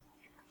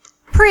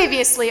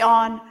Previously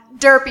on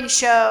Derpy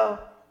Show.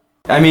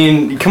 I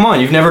mean, come on,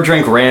 you've never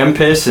drank ram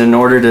piss in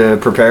order to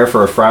prepare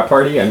for a frat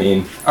party? I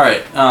mean...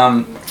 Alright,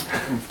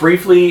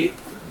 briefly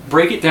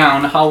break it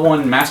down how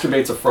one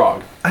masturbates a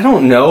frog. I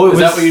don't know. Is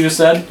that what you just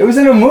said? It was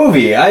in a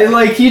movie.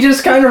 He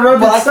just kind of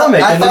rubbed his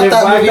stomach and then it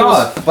whacked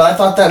off. But I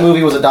thought that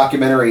movie was a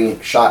documentary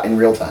shot in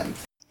real time.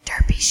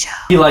 Derpy Show.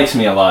 He likes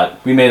me a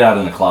lot. We made out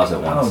in the closet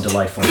once. Oh,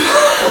 delightful.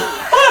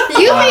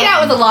 You made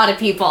out with a lot of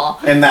people.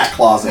 In that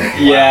closet.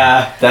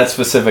 Yeah, that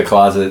specific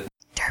closet.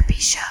 Derpy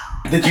Show.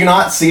 Did you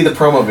not see the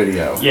promo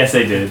video? Yes,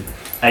 I did.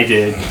 I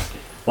did.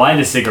 Why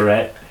a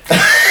cigarette?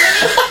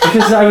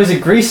 Because I was a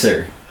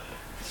greaser.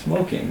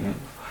 Smoking.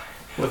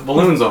 With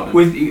balloons on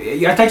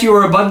it. I thought you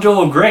were a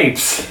bundle of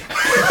grapes.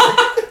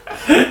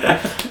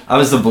 I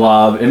was the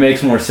blob. It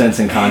makes more sense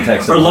in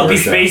context. Or lumpy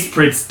space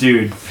prince,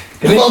 dude.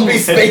 Lumpy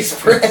space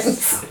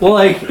prince. Well,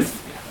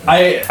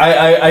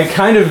 I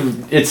kind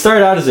of... It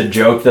started out as a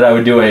joke that I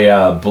would do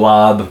a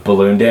blob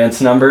balloon dance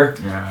number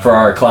for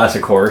our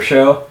classic horror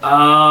show.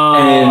 Oh.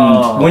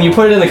 And when you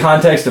put it in the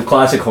context of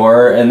classic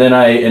horror, and then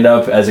I end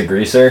up as a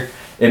greaser,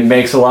 it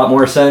makes a lot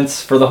more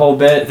sense for the whole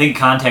bit. I think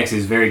context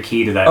is very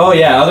key to that. Oh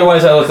yeah,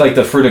 otherwise I look like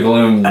the Fruit of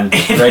Gloom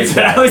grape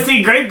guy. I was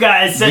the grape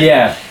guy. I said,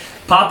 yeah.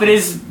 Popping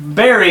his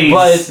berries.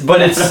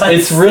 But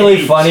it's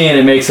really funny and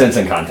it makes sense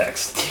in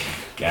context.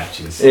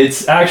 Gotcha.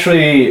 It's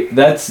actually,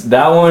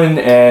 that one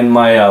and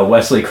my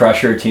Wesley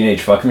Crusher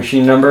Teenage Fuck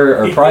Machine number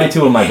are probably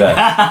two of my best.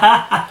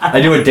 I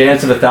do a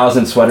dance of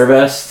 1,000 sweater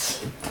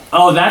vests.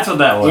 Oh, that's what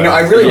that was. You know,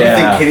 I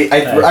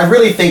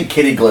really think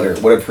Kitty Glitter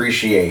would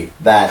appreciate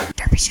that.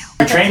 Derpy Show.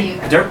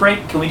 Dirt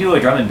break. Can we do a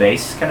drum and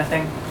bass kind of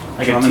thing?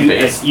 Like Drum and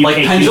bass? Like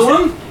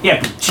pendulum?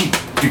 Yeah.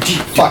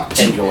 Fuck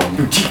pendulum.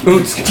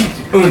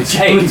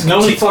 Hey,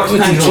 nobody fucks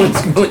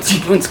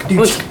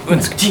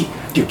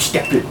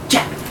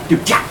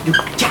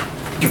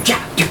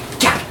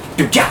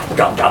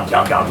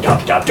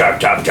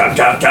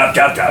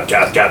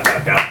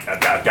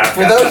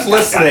For those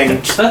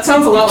listening, that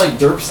sounds a lot like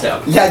Derp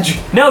step. yeah,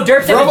 no,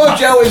 Derp. Robo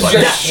Joe is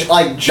just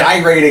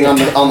gyrating on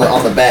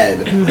the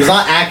bed. He's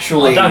not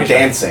actually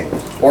dancing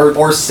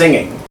or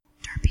singing.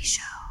 Derpy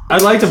Show.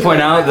 I'd like to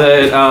point out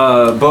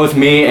that both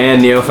me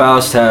and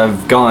Neofaust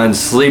have gone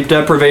sleep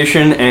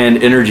deprivation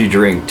and energy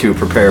drink to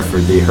prepare for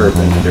the Herp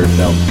and the Derp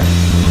film.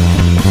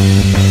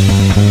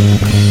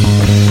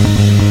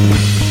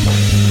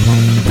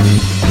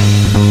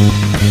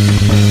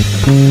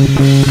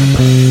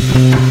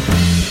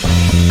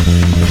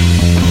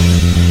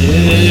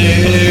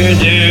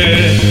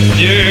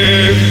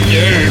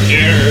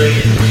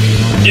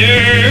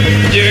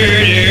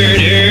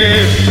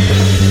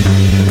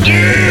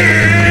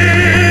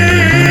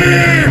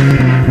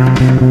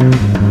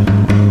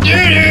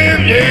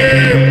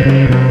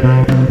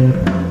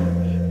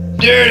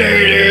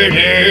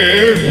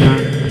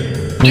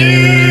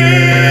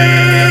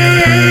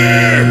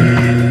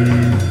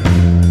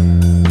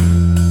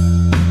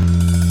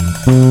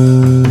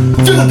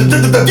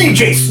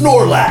 DJ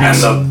Snorlax And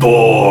the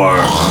boar.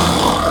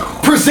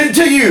 present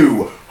to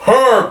you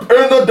Herp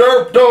in the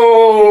Derp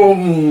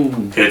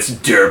Dome. It's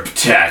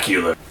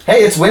Derptacular.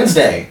 Hey, it's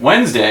Wednesday.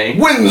 Wednesday.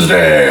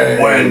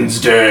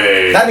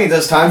 That means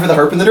it's time for the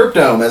Herp in the Derp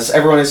Dome, as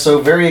everyone is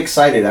so very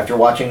excited after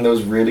watching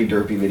those really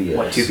derpy videos.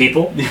 What, 2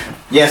 people?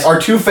 Yes, our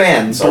 2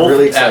 fans are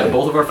really excited.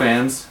 Both of our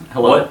fans.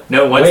 Hello. What?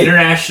 No, one's Wait.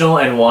 international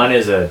and one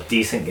is a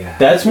decent guy.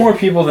 That's more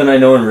people than I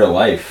know in real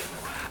life.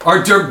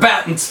 Our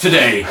Derbatons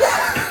today.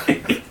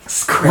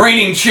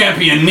 Reigning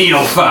champion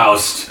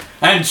Neofaust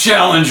and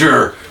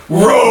challenger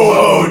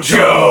Robo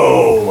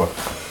Joe.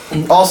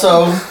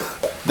 Also,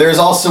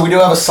 we do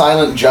have a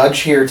silent judge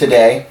here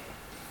today.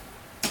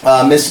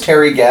 Miss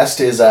Terry Guest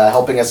is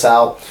helping us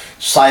out,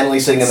 silently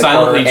sitting in the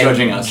corner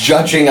and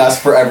judging us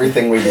for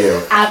everything we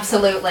do.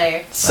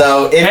 Absolutely.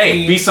 So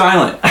Hey, be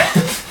silent.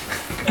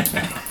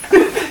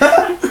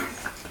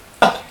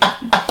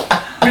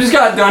 We just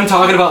got done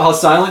talking about how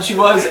silent she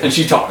was, and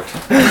she talked.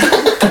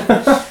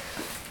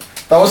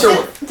 That was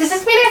her. Does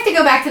this mean I have to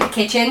go back to the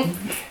kitchen?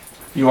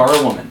 You are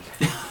a woman.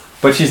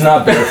 But she's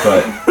not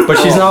barefoot. But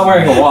she's not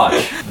wearing a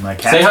watch. My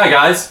cat, Say hi,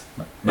 guys.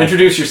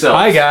 Introduce yourself.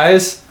 Hi,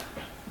 guys.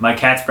 My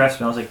cat's breath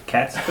smells like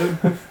cat's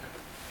food.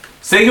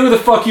 Say who the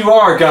fuck you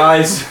are,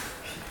 guys.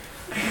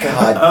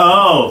 God.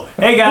 Oh,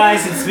 hey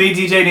guys, it's me,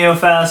 DJ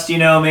Neofaust. You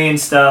know me and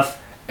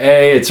stuff.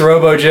 Hey, it's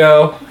Robo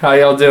Joe. How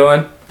y'all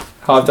doing?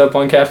 Hopped up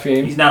on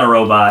caffeine. He's not a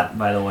robot,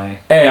 by the way.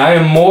 Hey,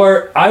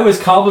 I was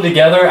cobbled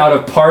together out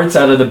of parts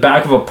out of the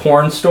back of a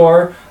porn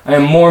store. I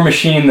am more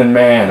machine than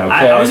man,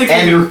 okay? I was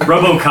expecting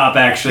RoboCop,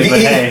 actually, but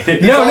hey.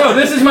 No,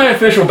 this is my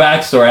official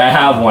backstory. I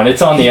have one.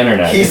 It's on the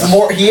internet. He is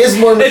more.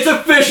 It's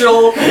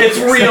official. It's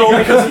real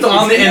because it's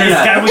on the He's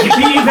internet. got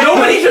Wikipedia.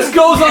 Nobody just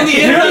goes on the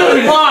internet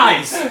and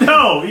lies.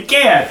 No, you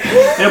can't.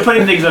 They're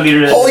putting things on the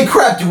internet. Holy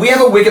crap! Do we have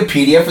a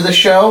Wikipedia for the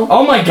show?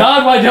 Oh my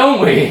god, why don't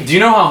we? Do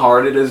you know how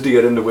hard it is to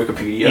get into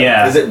Wikipedia?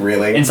 Yeah. Is it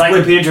really?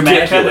 Encyclopedia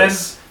Dramatica,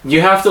 then?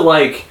 You have to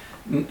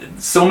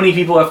so many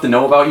people have to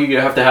know about you. You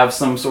have to have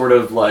some sort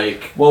of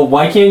like. Well,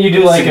 why can't you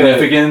do like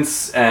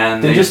significance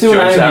and then just do an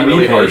judge that IMDb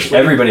really page. harshly?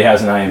 Everybody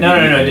has an IMDb.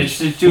 No. Page.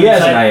 Just do He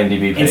has an IMDb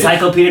page.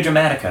 Encyclopedia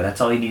Dramatica.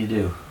 That's all you need to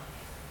do.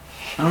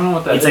 I don't know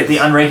what that is. It's like the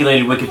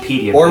unregulated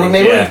Wikipedia. Or page.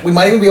 maybe we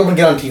might even be able to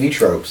get on TV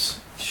Tropes.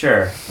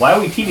 Sure. Why are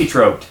we TV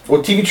troped?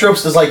 Well, TV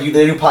Tropes does like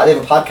they have a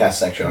podcast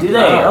section. on Do TV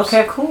they? Tropes.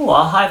 Okay, cool.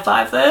 I'll high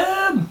five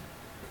them.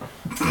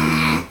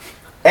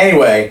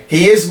 Anyway,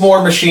 he is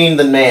more machine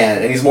than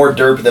man, and he's more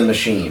derp than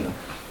machine.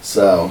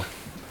 So,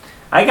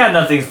 I got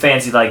nothing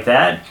fancy like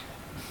that.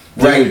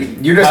 right,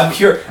 you're just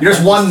pure. You're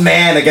just one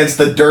man against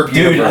the derp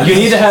Dude, universe. you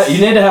need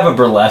to have a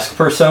burlesque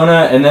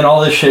persona, and then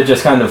all this shit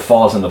just kind of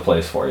falls into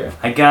place for you.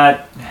 I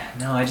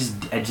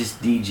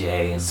just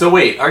DJ and So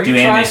wait, are you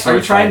anime trying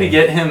sword to fighting.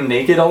 get him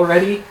naked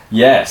already?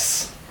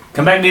 Yes.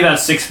 come back to me about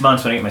 6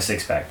 months when I get my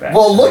six pack back.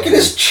 Well, look at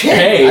his chin.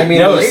 Hey, I mean,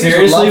 no, ladies would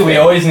seriously, love we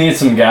him. always need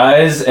some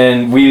guys,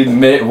 and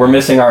we're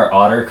missing our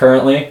otter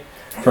currently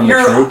from the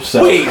troops.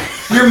 So. Wait,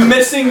 you're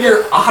missing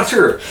your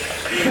otter.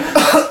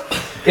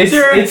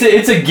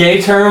 It's a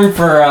gay term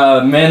for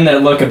men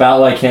that look about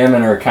like him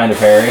and are kind of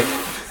hairy.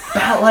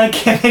 About like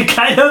him and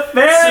kind of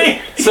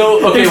fairy.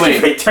 So okay, There's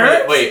different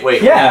terms?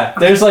 wait. Yeah,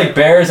 there's like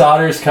bears,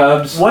 otters,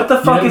 cubs. What the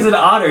fuck You know? is an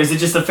otter? Is it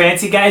just a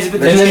fancy guy? Is it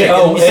And then-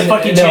 oh, it's a and-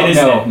 fucking no, chin,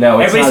 isn't no, it? no,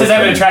 it's Everybody not says a I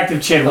have an chin.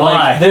 attractive chin. Like,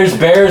 Why? there's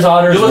bears,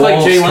 otters, You look like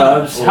wolves, Jay Leno.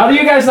 cubs. How do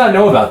you guys not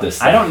know about this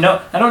stuff? I don't know.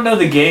 I don't know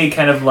the gay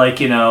kind of like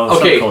Okay,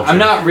 subculture. I'm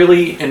not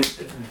really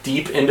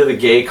deep into the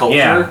gay culture.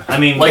 Yeah, I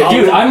mean, Like,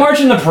 Dude, I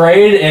march in the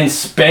parade in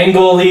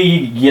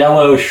spangly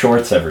yellow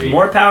shorts every year.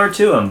 more power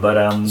to him.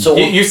 But So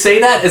You say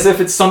that as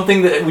if it's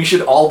something that we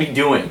should all be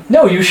doing.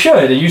 No, you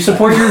should. You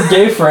support your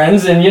gay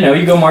friends, and you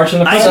go march in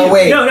the parade. So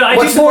wait, no, I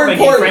what's do more support my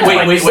gay important? friends, Wait,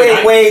 but I wait, just wait,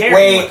 don't wait, care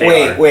wait, what they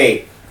wait, are.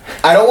 wait.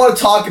 I don't want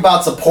to talk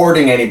about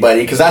supporting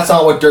anybody because that's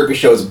not what Derpy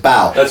Show is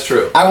about. That's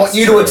true. I want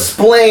you to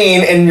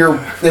explain in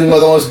the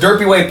most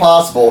derpy way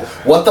possible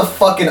what the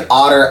fucking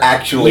otter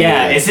actually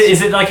Yeah, is.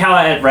 is it like how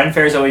at Ren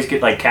fairs always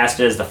get like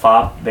casted as the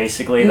fop,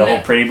 basically the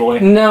whole pretty boy?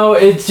 No,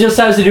 it just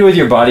has to do with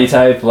your body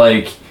type.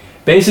 Like,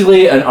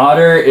 basically, an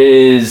otter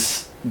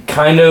is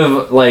kind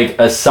of like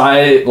a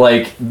side,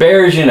 like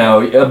bears.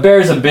 A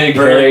bear's a big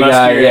hairy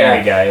guy.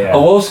 Yeah.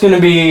 A wolf's gonna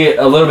be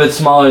a little bit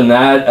smaller than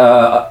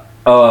that.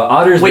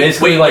 Otter's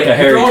basically like a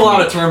hairy. You're throwing a lot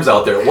twink. of terms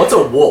out there. What's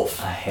a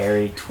wolf? A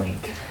hairy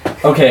twink.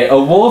 Okay, a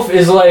wolf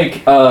is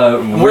like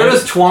Where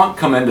does twonk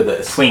come into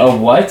this? Twink. a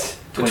what?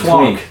 A A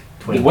twonk.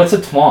 Twink. What's a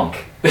twonk?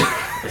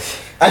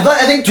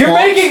 I think You're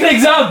twonks- making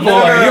things up, boy.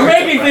 No. You're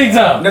making things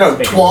up. No,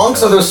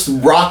 twonks are those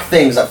rock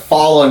things that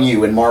fall on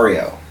you in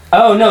Mario.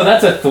 Oh no,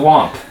 that's a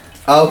thwomp.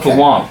 Okay.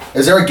 Thwomp.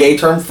 Is there a gay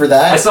term for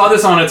that? I saw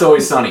this on It's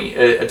Always Sunny.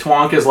 A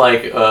twonk is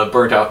like a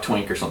burnt out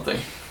twink or something.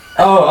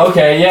 Oh,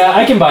 okay, yeah,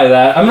 I can buy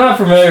that. I'm not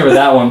familiar with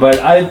that one, but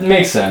it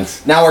makes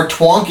sense. Now are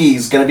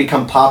twonkies going to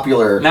become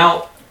popular?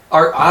 Now,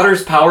 are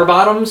otters power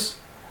bottoms?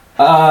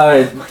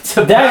 Okay,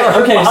 so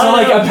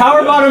like a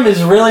power bottom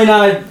is really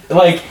not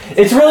like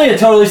it's really a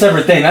totally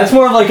separate thing. That's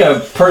more of like a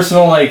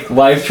personal like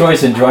life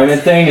choice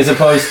enjoyment thing as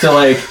opposed to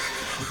like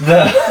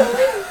the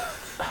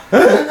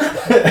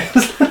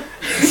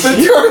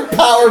The term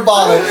power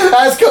bottom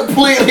has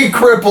completely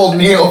crippled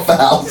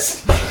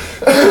neophiles.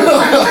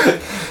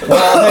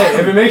 Well, hey,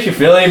 if it makes you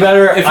feel any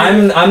better,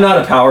 I'm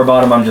not a power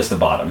bottom, I'm just a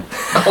bottom.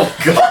 Oh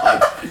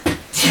god.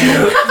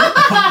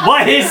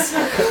 What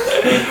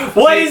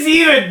is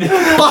even?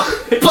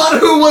 But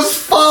who was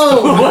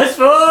phone? What's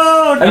food?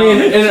 I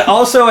mean, and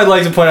also I'd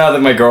like to point out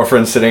that my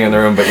girlfriend's sitting in the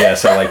room, but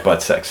yes, I like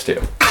butt sex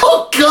too.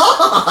 Oh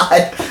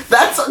god!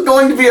 That's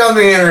going to be on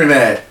the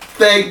internet.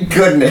 Thank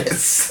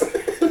goodness.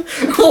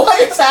 What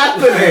is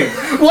happening?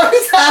 What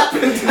has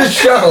happened to the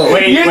show?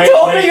 You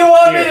told me you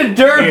want me to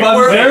derp,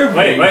 I'm derping.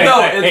 Wait.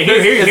 No, Hey,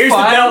 it's here's the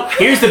fine. belt.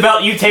 Here's the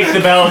belt. You take the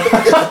belt.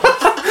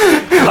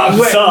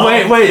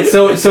 Wait,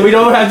 so we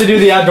don't have to do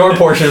the outdoor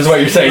portion is what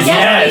you're saying?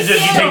 Yes, you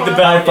take the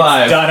belt. High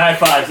five. It's done. High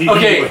five.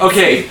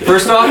 Okay.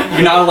 First off,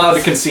 you're not allowed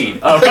to concede.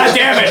 Oh god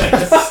damn it!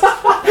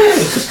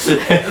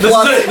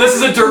 This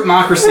is a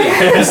derpmocracy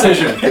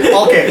decision.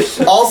 Okay,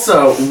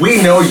 also,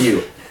 we know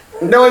you.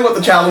 Knowing what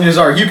the challenges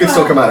are, you can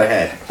still come out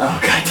ahead. Oh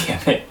god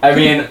damn it! I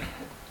mean,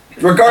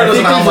 Regardless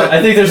of how much.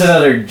 I think there's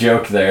another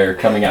joke there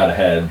coming out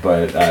ahead,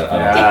 but I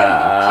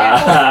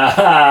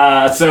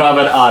don't So I'm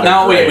an otter.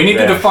 Now wait, we need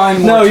to define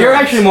more No, you're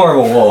terms. actually more of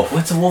a wolf.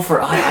 What's a wolf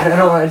or I don't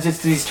know. It's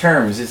just these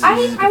terms.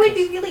 I would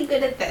be really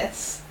good at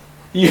this.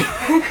 Wait,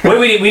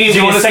 we need Do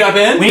you want to step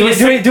in? We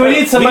need Do we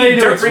need somebody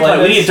to explain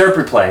We need this? a derp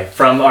replay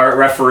from our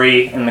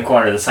referee in the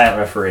corner, the silent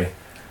referee.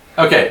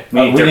 Okay.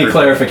 We need derp replay.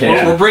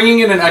 clarification. We're bringing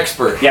in an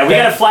expert. Yeah, we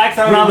got a flag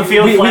thrown on the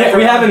field. We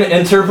have an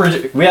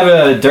interpreter. We have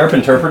a derp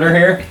interpreter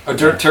here. A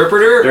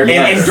derpterpreter?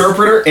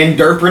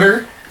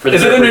 Interpreter?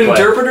 Is it an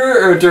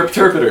interpreter or a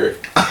derpterpreter?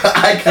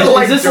 I kind of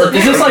like Is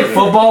this like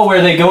football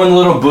where they go in a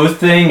little booth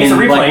thing It's and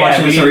a replay. like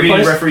watching Yeah, this we need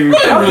replays? referee.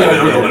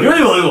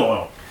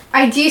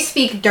 I do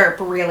speak derp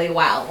really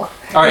well.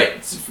 Alright,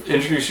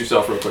 introduce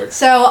yourself real quick.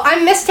 So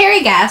I'm Miss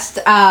Terry Guest.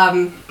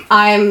 I'm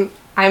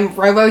I'm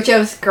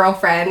RoboJoe's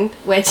girlfriend,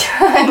 which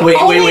I'm Wait.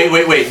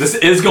 only- This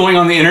is going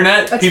on the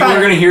internet? That's People fine.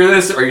 are going to hear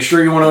this? Are you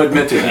sure you want to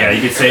admit to that? Yeah,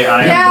 you could say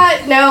I am.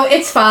 Yeah, no,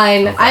 it's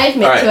fine. I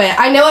admit All right. to it.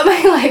 I know what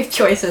my life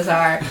choices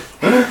are.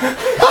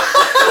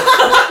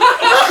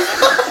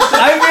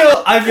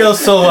 I feel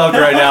so loved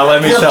right now.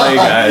 Let me tell you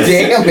guys.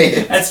 Damn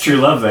it. That's true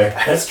love there.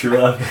 That's true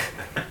love.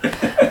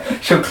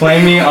 She'll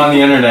claim me on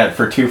the internet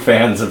for 2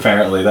 fans.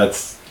 Apparently,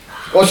 that's.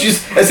 Well,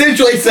 she's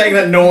essentially saying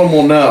that no one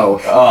will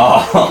know.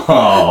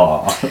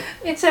 Oh.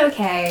 It's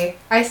okay.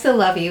 I still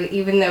love you,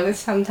 even though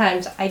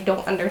sometimes I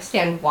don't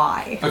understand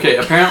why. Okay,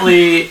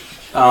 apparently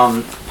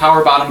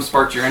Power Bottom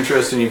sparked your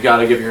interest and you've got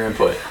to give your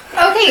input.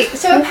 Okay,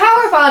 so a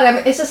power bottom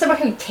is just someone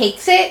who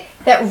takes it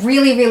that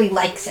really, really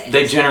likes it.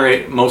 They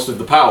generate most of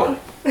the power.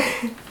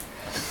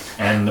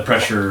 And the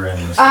pressure and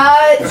the...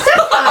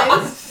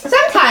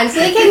 Sometimes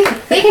they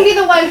can be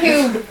the one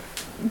who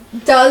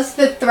does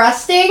the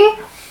thrusting.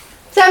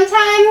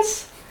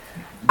 Sometimes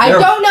I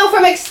don't know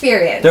from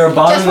experience. They're a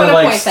bottom Just that wanna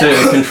likes point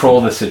that to out.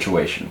 control the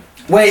situation.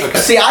 Wait, Okay.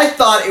 see, I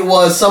thought it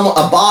was a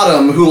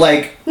bottom who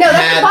like No, that's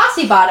had. a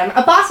bossy bottom.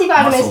 A bossy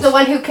bottom is Muscles. the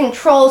one who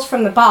controls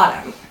from the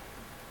bottom.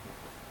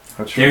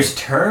 There's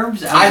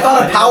terms? I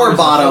thought a power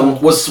bottom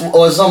was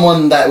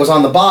someone that was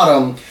on the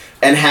bottom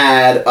and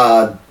had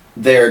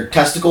their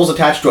testicles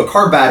attached to a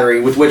car battery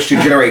with which to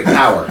generate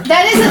power.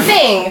 That is a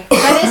thing.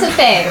 That is a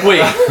thing.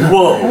 Wait,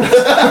 whoa.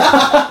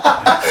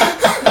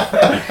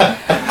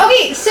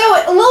 Okay, so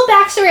a little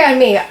backstory on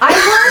me.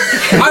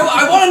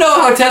 I want to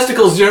know how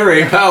testicles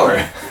generate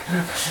power.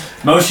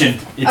 Motion.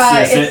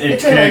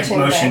 It's a connects motion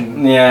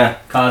motion Yeah.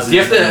 causes... Do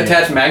you have to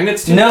attach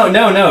magnets to it? No. You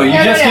No,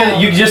 just no.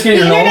 get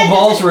your The normal internet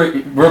balls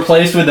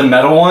replaced with the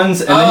metal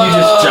ones, and then you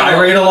just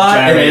gyrate a lot,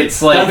 and Gyrate.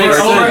 it's like That makes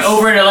sense.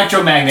 over an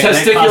electromagnet. and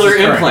that Testicular causes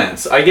current.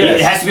 implants. I get It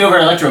it. has to be over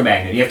an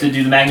electromagnet. You have to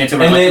do the magnets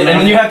over And an then, electromagnet.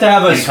 and then you have to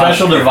have a And it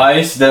special causes current.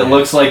 device that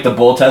looks like the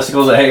bull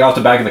testicles that hang off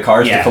the back of the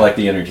cars to Yeah. collect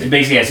the energy.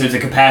 Basically, yeah, so it's a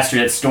capacitor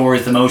that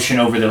stores the motion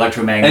over the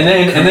electromagnet.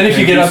 And then if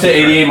you get up to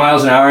Reduces 88 current.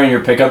 miles an hour in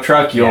your pickup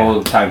truck,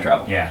 you'll time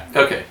travel. Yeah.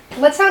 Okay.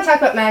 Let's not talk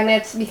about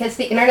magnets because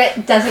the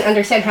internet doesn't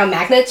understand how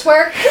magnets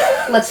work.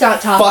 Let's not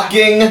talk.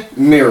 Fucking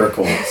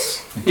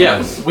miracles.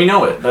 Yeah, we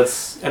know it.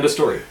 That's end of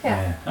story.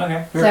 Yeah.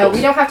 Okay. So we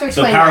don't have to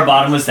So explain. power that.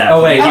 bottom was that.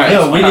 Oh wait, Okay.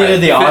 no, we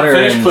needed the otter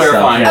Finish and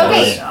clarifying. stuff.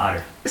 Okay.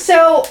 Otter.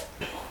 So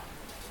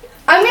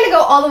I'm gonna go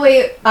all the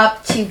way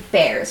up to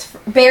bears.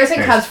 Bears and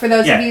Bears. cubs for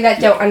those Yeah. of you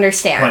that don't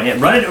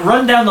understand.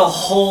 Run down the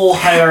whole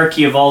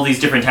hierarchy of all these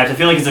different types. I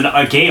feel like it's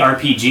a gay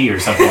RPG or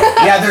something.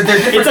 Yeah, they're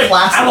different It's like,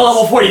 classes. I'm a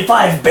level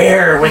 45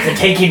 bear with a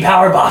taking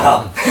power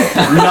bottom.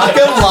 I'm not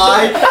gonna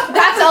lie.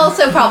 That's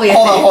also probably a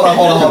Hold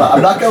thing. on.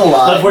 I'm not gonna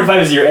Level lie.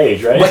 45 is your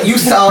age, right? But you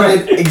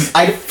sounded.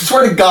 I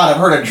swear to God,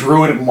 I've heard a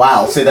druid in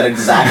WoW say that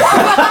exact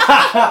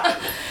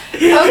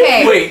thing.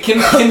 Okay. Wait, can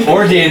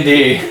Or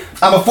D&D.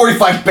 I'm a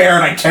 45 bear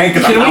and I tank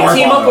at the we power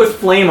team bottom. up with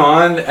Flame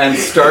On and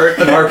start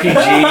an RPG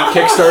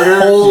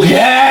Kickstarter? Holy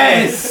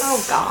Yes!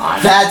 Oh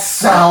God. That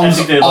sounds I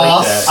think they'd like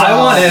that. awesome. I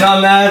want in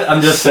on that.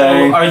 I'm just So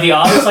saying. are the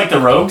otters like the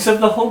rogues of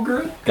the whole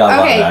group? Got a lot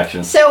of Okay.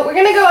 action. So we're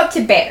gonna go up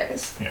to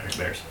bears. Yeah, there's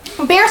bears.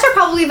 Bears are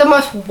probably the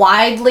most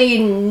widely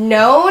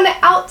known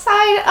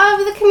outside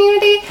of the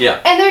community. Yeah.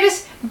 And they're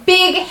just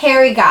big,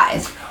 hairy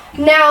guys.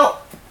 Now,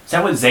 Is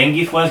that what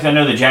Zangief was? 'Cause I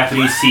know the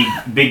Japanese see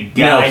big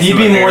No, guys. he'd who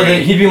be are more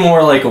very- he'd be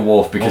more like a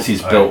wolf because he's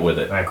Alright. built with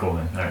it. Alright, cool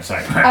then. Alright,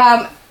 sorry.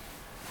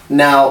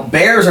 Now,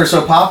 bears are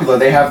so popular,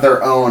 they have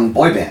their own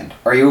boy band.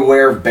 Are you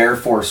aware of Bear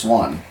Force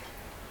One?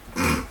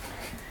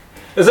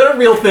 Is that a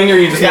real thing or are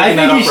you just Yeah, I making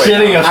that think up he's right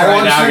shitting now? us I right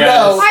want now, you to guys.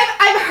 know.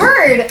 I've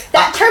heard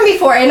that term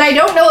before, and I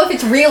don't know if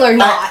it's real or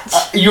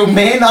not. You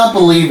may not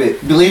believe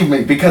it. Believe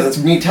me, because it's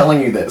me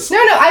telling you this. No,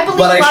 I believe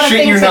But a lot I of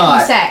shit you things that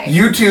not.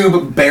 you say.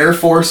 YouTube Bear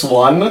Force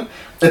One.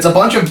 It's a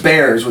bunch of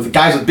bears with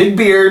guys with big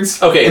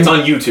beards. Okay, it's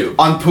and- on YouTube.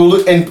 on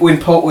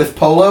with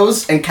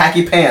polos and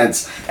khaki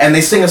pants, and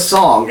they sing a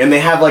song, and they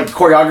have like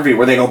choreography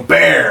where they go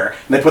bear,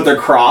 and they put their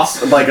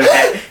cross like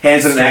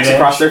hands and an X Straight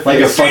across their Like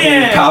a face,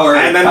 fucking power.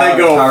 and then power, they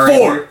go Power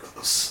Ranger.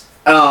 force,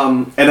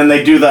 and then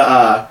they do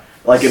the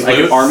like an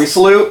Salute? army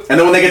salute, and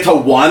then when they get to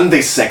one,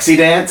 they sexy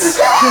dance.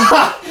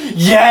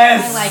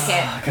 Yes. I like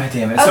it. God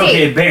damn it. So, Okay.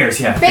 okay, bears,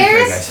 yeah. big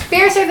hairy guys.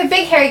 Bears are the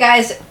big hairy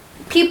guys.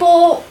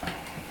 People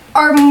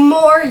are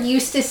more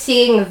used to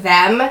seeing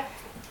them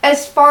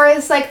as far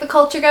as like the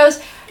culture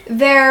goes.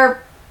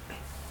 They're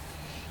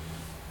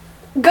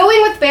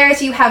going with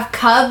bears. You have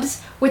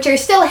cubs, which are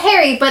still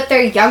hairy, but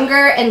they're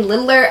younger and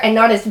littler and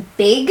not as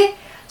big.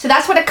 So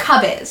that's what a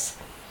cub is.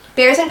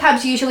 Bears and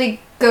cubs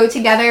usually go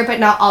together, but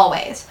not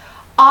always.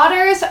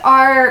 Otters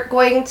are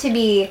going to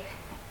be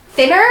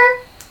thinner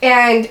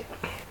and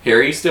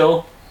Harry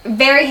still?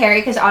 very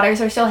hairy because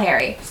otters are still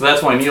hairy. So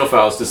that's why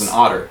Neofaust is an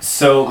otter.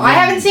 So, I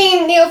haven't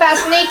seen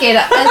Neofast naked.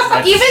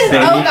 Even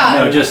oh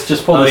god. No,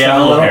 just pull Oh, this yeah,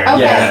 down a a little little. hair.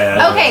 Okay.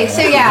 Yeah. Okay.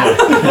 So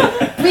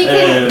yeah,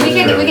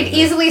 we could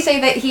easily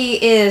say that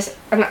he is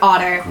an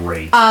otter.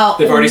 Great.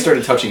 They've already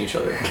started touching each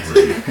other.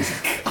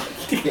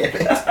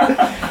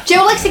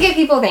 Joe likes to get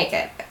people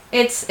naked.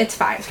 It's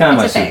fine. It's kind of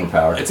my a thing.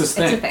 superpower. It's his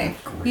It's a thing.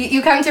 thing.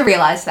 You come to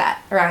realize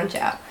that around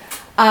Joe.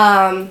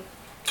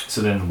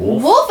 So then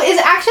wolf? Wolf is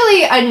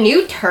actually a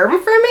new term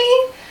for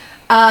me.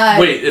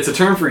 Wait, it's a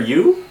term for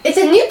you? It's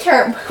a new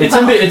term.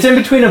 It's in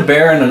between a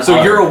bear and an So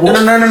otter. you're a wolf?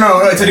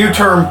 No. It's a new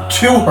term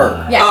to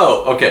her. Yeah.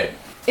 Oh, okay.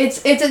 It's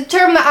a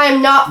term that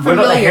I'm not What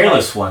familiar about the with.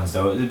 hairless ones,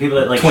 though? The people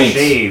that, like, Twinks.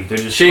 shave. They're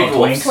just Shaved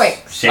called wolves.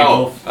 Twinks. Shaved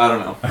wolf? I don't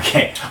know.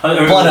 Okay.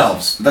 Blood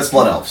elves. That's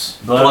blood elves.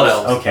 Blood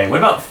elves. Okay. What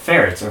about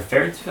ferrets? Are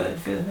ferrets fit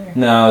in there?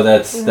 No,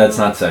 that's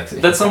not sexy.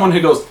 That's someone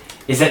who goes,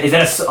 Is that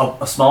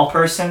a small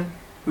person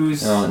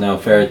who's... No,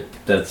 ferret.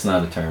 That's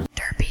not a term.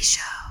 Derpy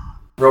Show.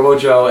 Robo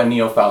Joe and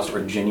Neo Faust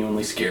are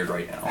genuinely scared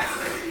right now.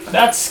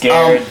 Not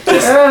scared.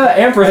 Just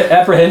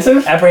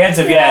Apprehensive.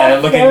 apprehensive, yeah.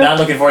 Not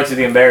looking forward to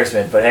the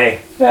embarrassment, but hey.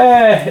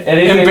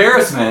 Anything,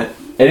 Embarrassment.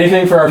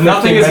 Anything for our 15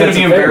 Nothing is going to minutes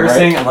be of fame,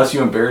 embarrassing right? unless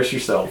you embarrass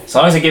yourself. As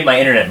long as I get my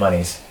internet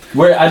monies.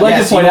 Where I'd like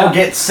Yes, to point you will out.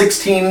 get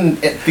 16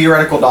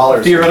 theoretical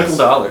dollars. Theoretical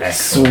dollars.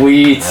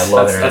 Sweet. I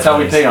love That's how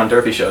we pay on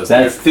Derpy shows.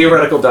 That's-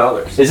 Theoretical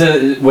dollars. Is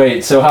it?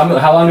 Wait. So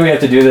how long do we have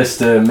to do this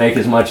to make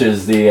as much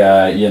as the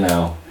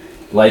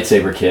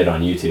lightsaber kid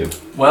on YouTube?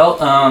 Well,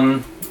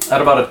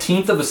 at about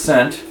 1/10 of a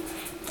cent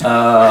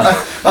A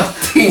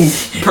teen.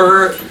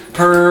 per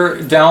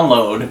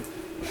download,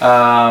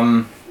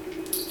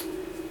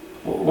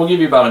 we'll give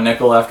you about a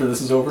nickel after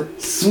this is over.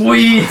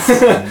 Sweet.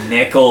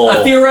 Nickel.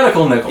 A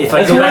theoretical nickel. If I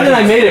That's go more back than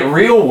I in- made it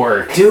real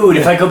work. Dude,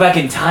 if I go back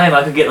in time,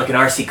 I could get like an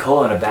RC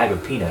Cola and a bag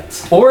of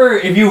peanuts. Or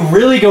if you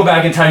really go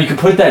back in time, you could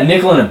put that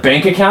nickel in a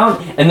bank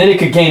account, and then it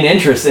could gain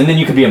interest, and then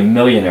you could be a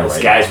millionaire. This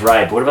right guy's now.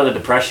 right. But what about the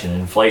depression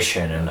and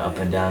inflation and up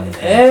and down?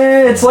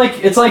 It's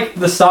like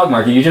the stock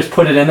market. You just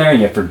put it in there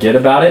and you forget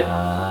about it.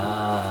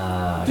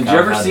 Did you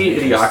ever see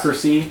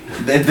Idiocracy?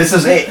 This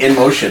is it in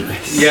motion.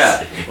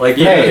 Yeah. Like,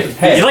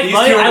 Hey, You like these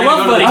money? two are I gonna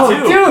love go to money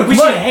the- too. dude, we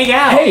look, should hang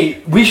out. Hey,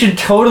 we should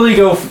totally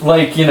go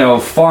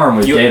farm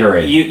with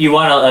Gatorade. You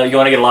wanna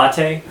get a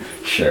latte?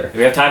 Sure. Do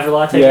we have time for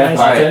latte, Yeah.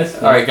 guys?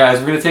 All right, guys.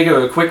 We're gonna take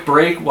a quick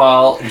break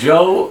while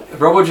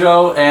Robo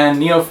Joe, and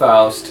Neo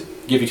Faust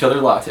give each other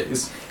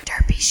lattes.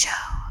 Derpy Show.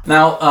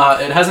 Now,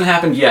 it hasn't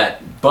happened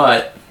yet,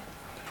 but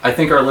I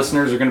think our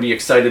listeners are going to be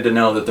excited to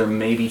know that there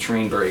may be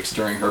train breaks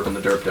during Herp and the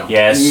Derp Dome.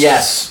 Yes.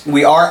 Yes,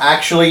 we are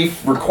actually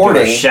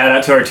recording. Shout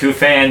out to our 2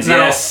 fans. Now,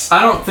 Yes.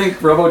 I don't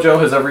think Robo Joe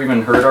has ever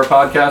even heard our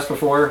podcast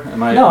before.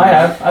 Am I? No, I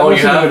have. I've Oh, you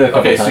listened to have? it a couple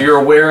Okay, so times. you're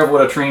aware of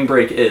what a train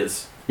break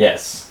is.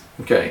 Yes.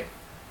 Okay,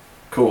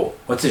 cool.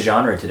 What's the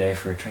genre today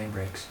for train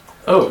breaks?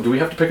 Oh, do we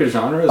have to pick a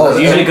genre? Is Oh, that-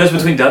 It usually goes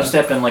between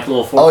dubstep and like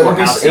little 4/4 Oh, it'll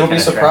housey be kind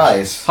of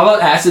surprise. How about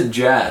acid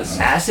jazz?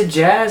 tracks. Acid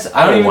jazz?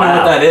 I don't even know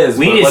what that is,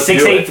 We but need a let's do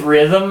 6/8 it.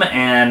 rhythm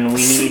and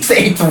we need.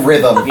 6/8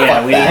 rhythm. Yeah,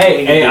 Fuck we- that.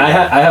 Hey, I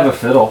have a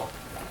fiddle.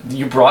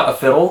 You brought a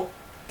fiddle?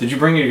 Did you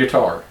bring your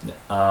guitar?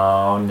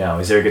 Oh no!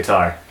 Is there a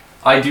guitar?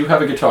 I do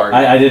have a guitar.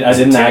 I didn't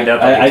tuned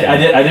up like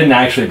a I didn't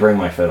actually bring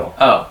my fiddle.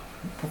 Oh.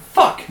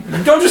 Fuck.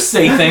 Don't just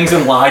say things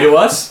and lie to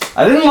us.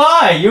 I didn't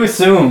lie. You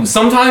assumed.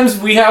 Sometimes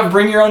we have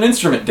bring your own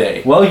instrument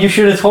day. Well, you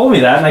should have told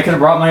me that, and I could have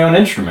brought my own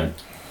instrument.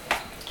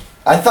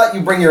 I thought you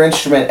bring your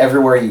instrument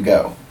everywhere you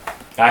go.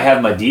 I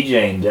have my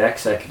DJing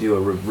decks. I could do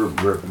a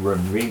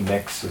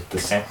remix with the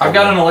sample. I've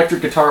got an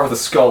electric guitar with a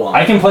skull on it.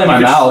 I can play You my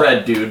could mouth.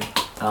 shred, dude.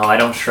 Oh, I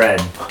don't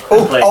shred.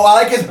 Oh, Play- I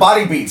like his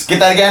body beats. Get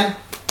that again?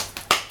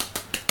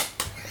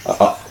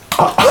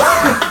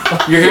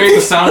 You're hearing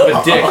the sound of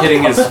a dick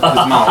hitting his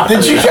mouth.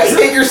 Did you just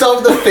hit yourself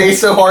in the face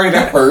so hard it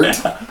hurt?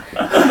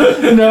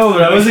 No,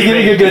 but I wasn't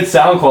getting a good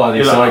sound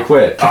quality, so I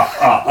quit.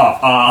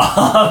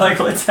 Like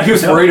what's that? He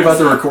was worried about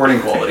the recording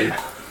quality.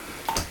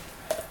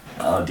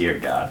 Oh dear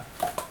God.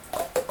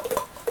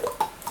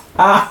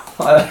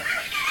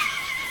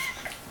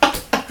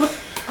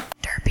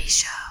 Derpy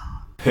Show.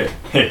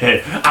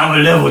 I'm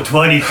a level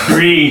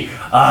 23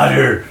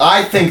 otter.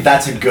 I think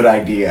that's a good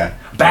idea.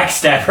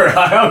 Backstabber.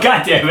 Oh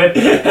God damn it.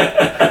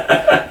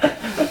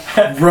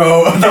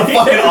 Bro, the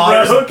fucking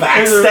honors Bro,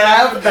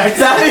 backstab?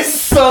 That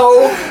is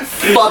so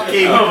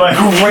fucking Oh my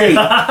great.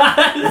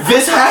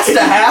 This has to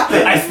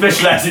happen. I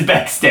specialize in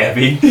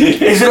backstabbing.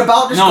 Is it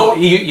about just No,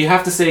 go- you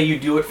have to say you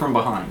do it from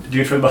behind.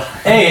 Dude from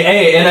behind.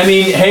 Hey, and I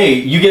mean, hey,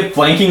 you get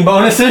flanking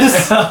bonuses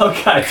Oh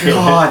God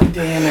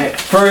damn it.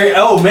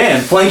 God damn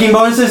it. flanking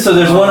bonuses. So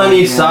there's one on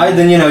each side.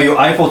 Then you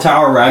Eiffel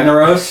Tower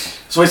Ragnaros.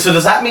 So wait, so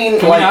does that mean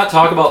Can like we not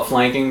talk about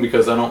flanking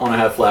because I don't want to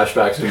have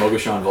flashbacks to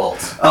Mogushan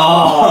Vaults?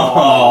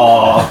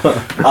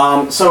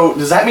 so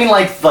does that mean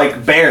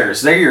like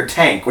bears, they're your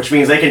tank, which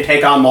means they can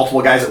take on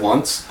multiple guys at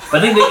once?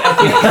 I think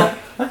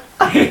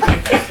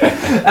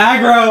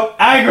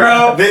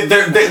Aggro.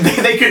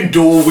 They can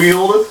dual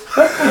wield.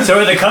 so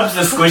are the cubs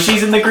the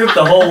squishies in the group?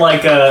 The whole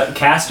like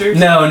casters?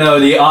 No,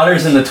 the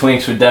otters and the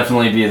twinks would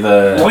definitely be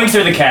the. Twinks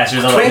are the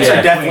casters. Twinks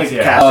are definitely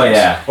yeah. casters. Oh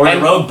yeah. Or And-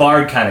 the rogue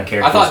bard kind of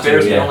characters. I thought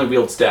bears too, could yeah. only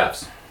wield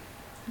staffs.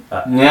 No.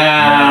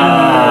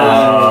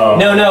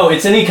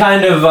 It's any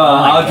kind of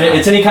object.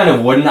 It's any kind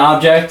of wooden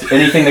object.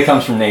 Anything that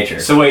comes from nature.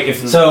 So wait,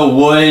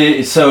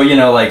 wood. So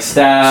like staves.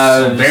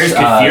 So bears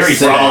could fury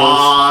spec.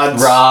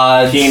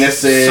 rods,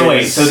 penises. So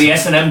wait, so the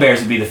S&M bears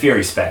would be the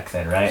fury spec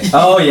then, right?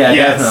 Oh yeah,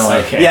 Yes.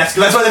 definitely. Okay. Yes,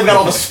 because that's why they've got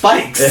all the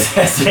spikes.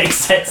 That makes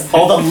sense.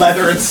 All the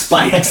leather and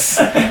spikes.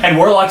 And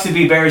warlocks would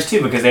be bears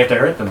too because they have to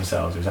hurt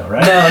themselves or something,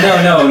 right?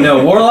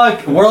 No.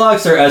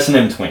 Warlocks are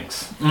S&M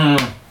twinks.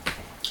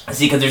 I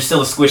see, because they're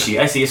still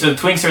squishy. I see. So the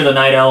twinks are the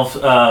night elf,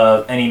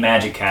 any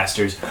magic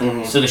casters.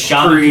 Mm-hmm. So the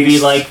shaman could be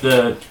like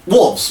the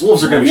wolves.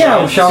 Wolves are going to be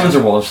shamans. Shamans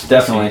are wolves,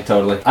 definitely,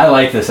 totally. I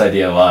like this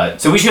idea a lot.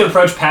 So we should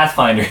approach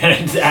Pathfinder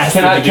and ask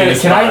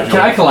Can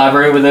I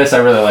collaborate with this? I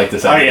really like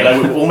this idea.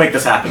 Oh yeah, we'll make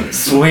this happen.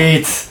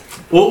 Sweet.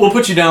 We'll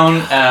put you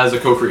down as a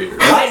co-creator.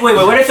 Wait,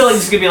 what I feel like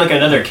this is gonna be like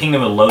another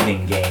Kingdom of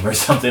Loathing game or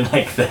something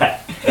like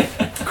that.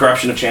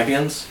 Corruption of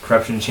Champions.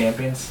 Corruption of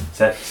Champions. Is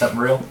that something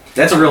real?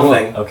 That's a real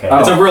thing. Okay.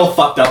 It's a real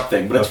fucked up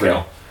thing, but it's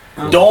real.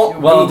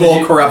 Don't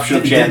Google Corruption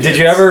of Champions. Did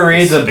you ever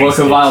read the Book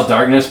of Vile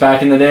Darkness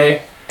back in the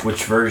day?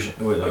 Which version?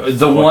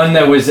 The one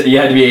that was you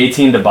had to be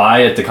 18 to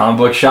buy at the comic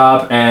book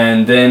shop,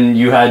 and then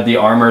you had the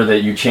armor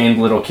that you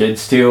chained little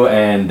kids to,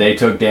 and they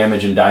took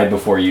damage and died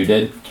before you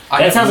did.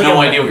 I have no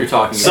idea what you're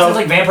talking about. Sounds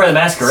like Vampire the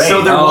Masquerade.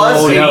 So there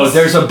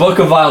there's a Book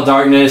of Vile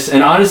Darkness,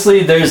 and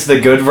honestly, there's the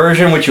good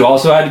version, which you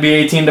also had to be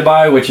 18 to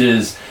buy, which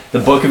is the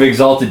Book of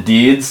Exalted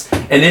Deeds,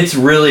 and it's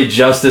really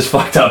just as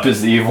fucked up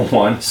as the evil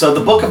one. So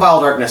the Book of Vile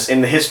Darkness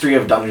in the history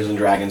of Dungeons and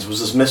Dragons was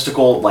this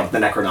mystical, like the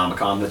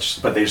Necronomicon,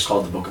 but they just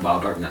called it the Book of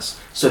Vile Darkness.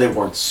 So they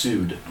weren't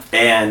sued.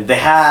 And they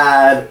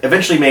had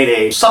eventually made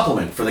a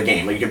supplement for the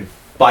game. Like you could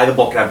buy the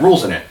book and have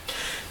rules in it.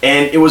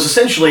 And it was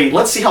essentially,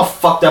 let's see how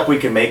fucked up we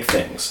can make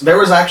things. There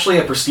was actually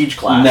a prestige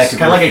class,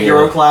 kind of like a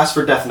hero class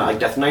for Death Knight.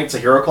 Death Knight's a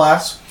hero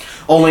class.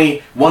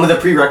 Only one of the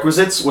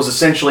prerequisites was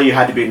essentially you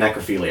had to be a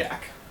necrophiliac.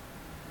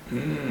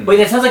 Wait,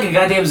 that sounds like a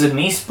goddamn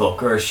Zemise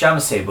book or a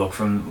Shamasei book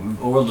from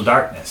World of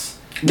Darkness.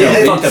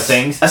 Yeah, fucked up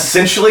things.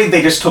 Essentially,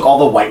 they just took all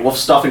the White Wolf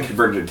stuff and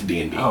converted it to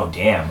D&D. Oh,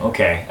 damn.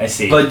 Okay, I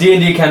see. But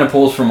D&D kind of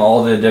pulls from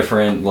all the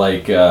different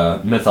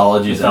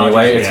mythologies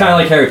anyway. It's kind of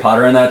like Harry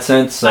Potter in that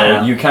sense,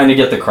 so you kind of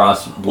get the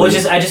cross. Well,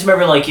 I just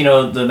remember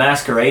the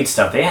Masquerade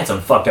stuff. They had some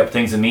fucked up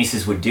things the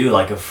Mises would do,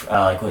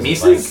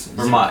 Mises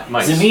or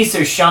mice? Zemise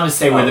or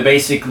Shamasei were the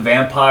basic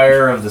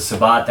vampire of the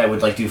Sabbat that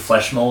would do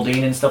flesh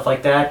molding and stuff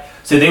like that.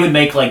 So they would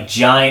make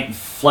giant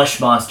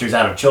flesh monsters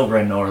out of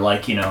children or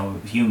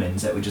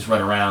humans that would just run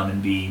around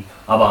and be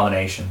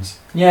abominations.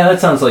 Yeah, that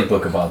sounds like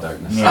Book of Vile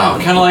Darkness. Yeah. Oh,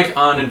 kind of like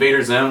on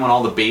Invader Zim when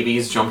all the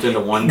babies jumped into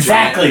one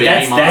exactly.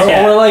 giant baby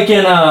monster. Or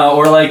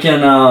like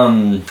in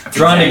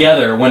Drawn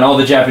Together when all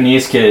the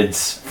Japanese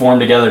kids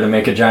formed together to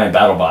make a giant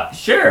battle bot.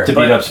 Sure. To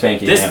beat up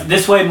Spanky.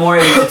 This way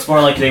it's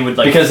more like they would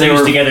because they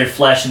were together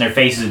flesh and their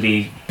faces would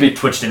be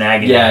twitched in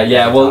agony.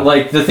 Yeah. Well,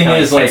 the thing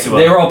is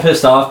they were all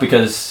pissed off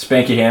because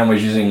Spanky Ham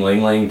was using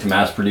Ling Ling to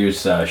mass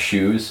produce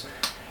shoes.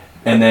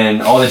 And then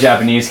all the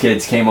Japanese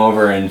kids came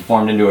over and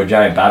formed into a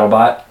giant battle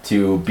bot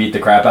to beat the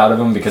crap out of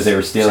them because they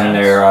were stealing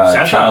their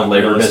child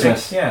labor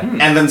business. Yeah.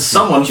 And then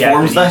someone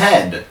forms the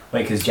head.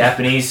 Wait, because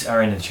Japanese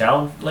are in the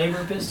child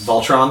labor business?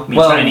 Voltron?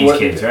 Chinese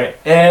kids, right?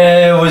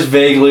 It was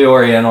vaguely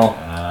Oriental.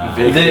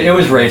 It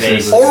was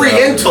racist.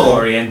 Oriental.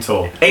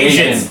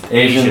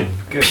 Asian.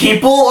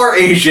 People are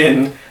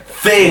Asian.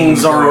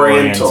 Things are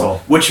Oriental.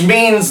 Which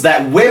means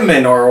that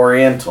women are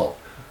Oriental.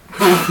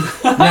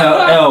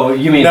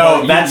 You mean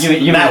no?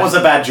 That was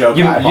a bad joke.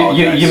 You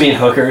mean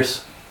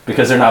hookers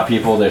because they're not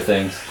people; they're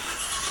things.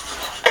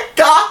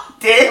 God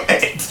damn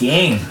it!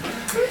 Dang!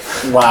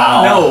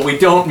 Wow. No, we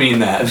don't mean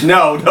that.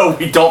 No,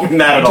 we don't mean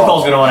that at all.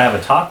 Interpol's gonna want to have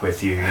a talk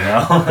with you,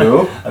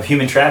 Who? Of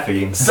human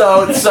trafficking.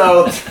 So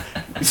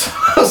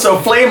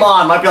Flame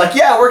On might be like,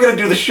 yeah, we're gonna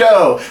do the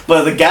show,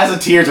 but the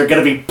Gazetteers are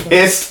gonna be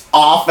pissed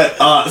off at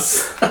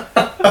us.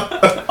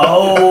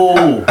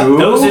 Oh,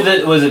 those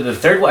are was it the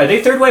third wave? Are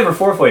they third wave or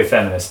fourth wave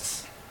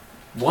feminists?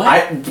 What?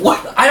 I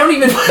don't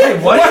even.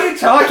 What are you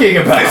talking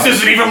about? This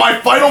isn't even my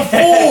final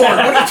form. What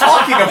are you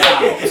talking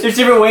about? There's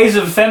different waves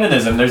of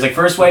feminism. There's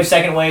first wave,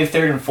 second wave,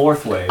 third and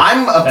fourth wave.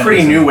 I'm a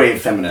pretty new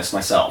wave feminist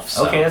myself.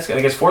 So. Okay, that's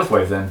I guess fourth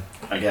wave then.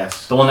 I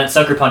guess the one that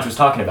Sucker Punch was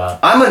talking about.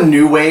 I'm a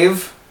new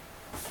wave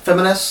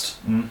feminist,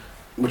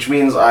 which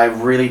means I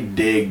really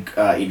dig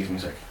 80s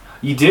music.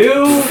 You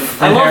do?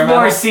 I love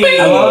Morrissey.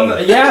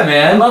 Yeah,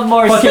 man. I love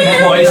Morrissey.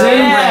 Fucking Poison.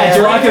 Yeah.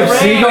 Flock of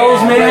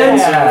Seagulls, man.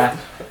 Yeah.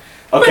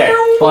 Okay.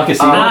 Flock of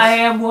Seagulls. I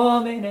am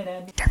woman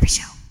and Derpy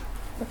Show.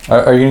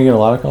 Are you gonna get a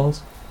lot of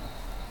calls?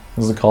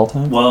 Is it call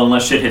time? Well,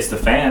 unless shit hits the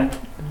fan.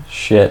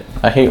 Shit.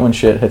 I hate when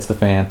shit hits the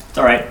fan. It's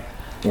alright.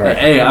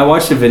 Hey, I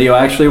watched a video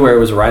actually where it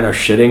was a rhino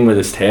shitting with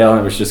his tail and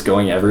it was just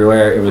going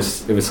everywhere. It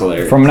was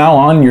hilarious. From now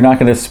on, you're not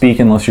gonna speak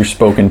unless you're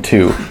spoken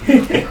to.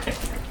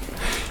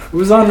 It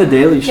was on the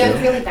Daily Show.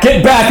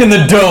 Get back in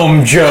the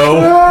dome,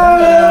 Joe!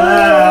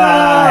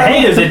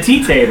 Hey, there's a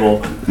tea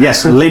table.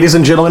 Yes, ladies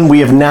and gentlemen, we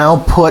have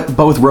now put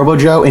both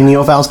Robo-Joe and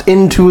Neofaust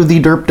into the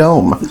Derp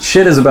Dome.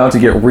 Shit is about to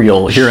get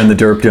real here in the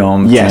Derp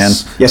Dome,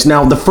 Yes. man. Yes,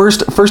 now the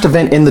first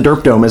event in the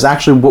Derp Dome is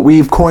actually what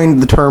we've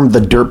coined the term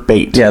the Derp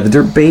Bait. Yeah, the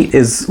Derp Bait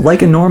is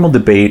like a normal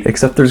debate,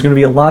 except there's going to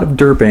be a lot of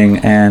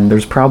derping, and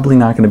there's probably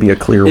not going to be a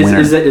clear winner.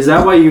 Is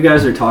that why you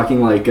guys are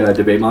talking like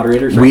debate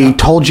moderators right We now?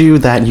 told you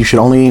that you should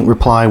only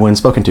reply when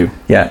spoken to.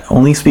 Yeah,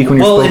 only speak when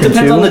you're Well, it spoken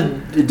depends to. on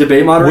the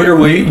debate moderator.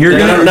 You're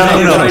gonna-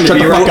 No, shut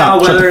the fuck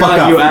up. Shut the fuck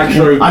up. You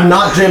actually... I'm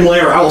not Jim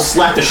Lair. I will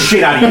slap the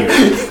shit out of you.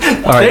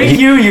 All right, Thank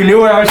you. You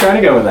knew where I was trying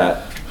to go with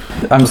that.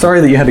 I'm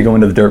sorry that you had to go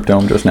into the Derp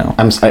Dome just now.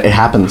 It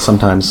happens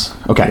sometimes.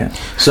 Okay, Yeah.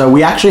 so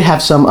we actually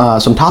have some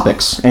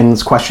topics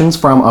and questions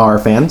from our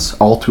fans,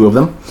 all 2 of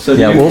them. So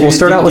Yeah, we'll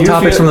start out with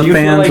topics from the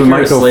fans. We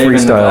might go freestyle.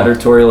 In the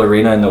editorial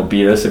arena, and they'll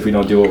beat us if we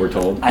don't do what we're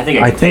told. I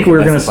think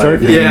we're gonna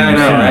start. Yeah, I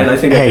know. Right? I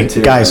think I Hey, did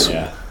too. guys,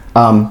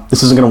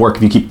 this isn't going to work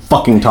if you keep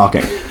fucking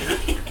talking.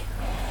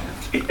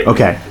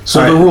 Okay,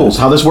 so the rules,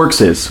 how this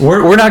works is,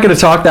 We're not going to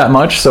talk that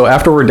much, so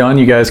after we're done,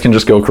 you guys can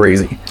just go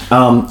crazy.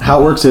 how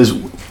it works is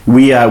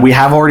we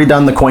have already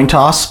done the coin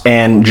toss,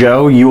 and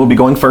Joe, you will be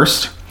going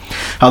first.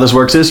 How this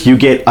works is you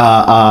get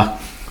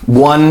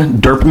 1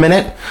 derp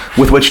minute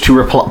with which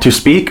to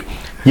speak.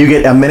 You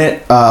get a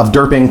minute of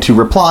derping to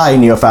reply,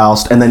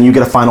 Neofaust, and then you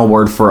get a final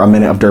word for a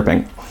minute of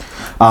derping.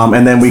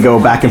 And then we go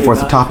back and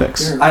forth with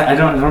topics. I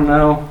don't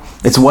know.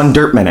 It's 1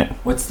 derp minute.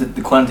 What's the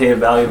quantitative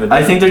value of it?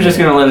 I think they're just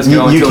gonna let us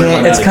go You until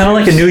can't- It's kind of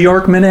like a New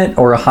York minute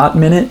or a hot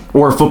minute,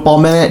 Or a football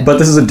minute. but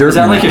this is a Derp Is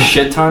that minute. like a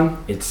shit ton?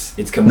 It's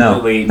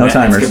completely no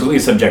timers. It's completely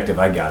subjective.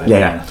 I got it.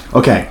 Yeah.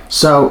 Okay,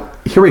 so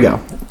here we go.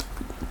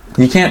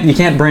 You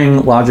can't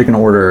bring logic and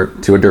order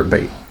to a Derp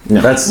Bait.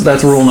 No.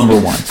 That's rule number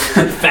 1.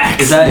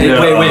 Facts. Is that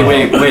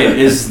wait?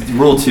 Is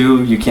rule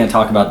 2 you can't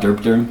talk about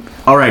derp?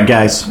 All right,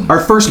 guys. Our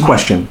first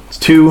question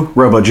to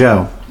Robo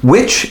Joe.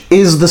 Which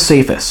is the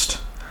safest?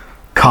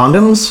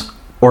 Condoms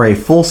or a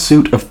full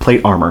suit of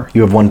plate armor?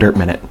 You have 1 derp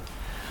minute.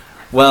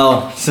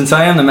 Well, since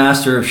I am the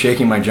master of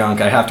shaking my junk,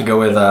 I have to go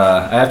with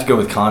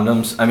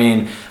condoms. I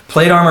mean,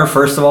 plate armor.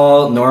 First of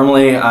all,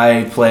 normally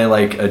I play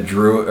like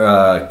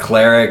a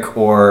cleric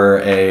or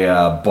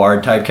a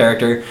bard type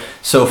character.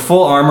 So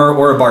full armor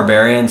or a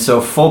barbarian. So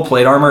full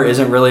plate armor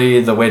isn't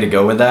really the way to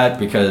go with that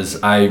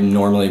because I'm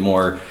normally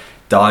more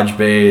dodge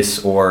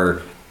base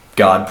or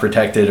god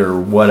protected or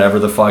whatever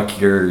the fuck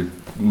your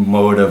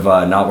mode of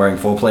not wearing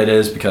full plate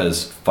is,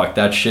 because fuck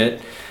that shit.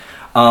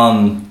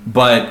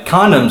 But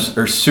condoms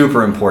are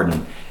super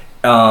important.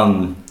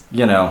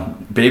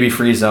 Baby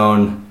free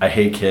zone. I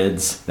hate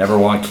kids. Never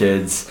want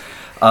kids.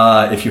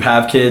 If you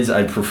have kids,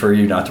 I'd prefer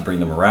you not to bring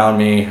them around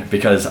me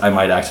because I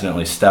might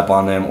accidentally step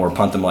on them or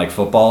punt them like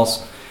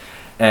footballs.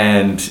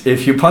 And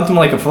if you punt them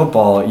like a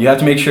football, you have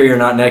to make sure you're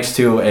not next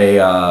to a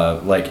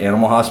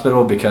animal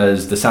hospital,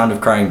 because the sound of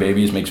crying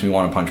babies makes me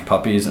want to punch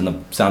puppies, and the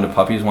sound of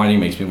puppies whining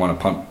makes me want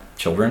to pump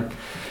children.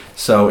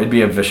 So it'd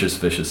be a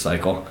vicious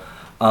cycle.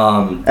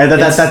 And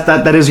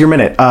that is your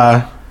minute.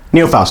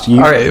 Neofaust, you.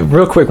 All right,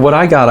 real quick, what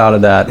I got out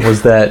of that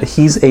was that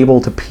he's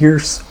able to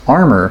pierce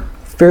armor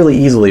fairly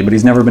easily, but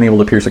he's never been able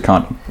to pierce a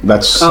condom.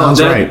 That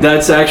sounds right.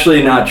 That's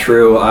actually not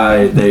true.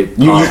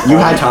 You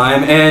had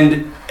time,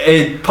 and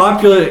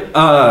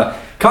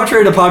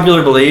contrary to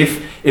popular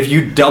belief, if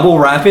you double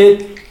wrap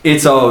it,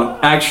 it's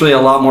actually a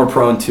lot more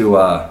prone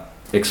to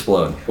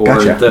explode. Or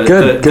Gotcha.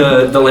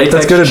 The latex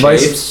That's good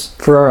advice shapes.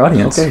 for our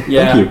audience. Okay,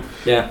 Yeah. thank you.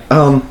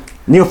 Yeah.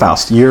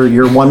 Neofaust,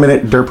 your 1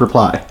 minute derp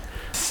reply.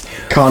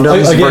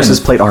 Condoms Again. versus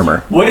plate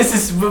armor. What is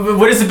this?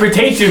 What does it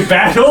pertain to?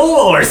 Battle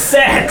or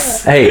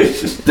sex? Hey,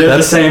 They're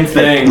the same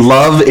thing.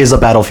 Love is a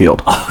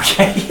battlefield.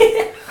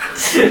 Okay.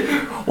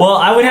 Well,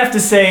 I would have to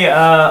say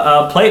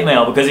plate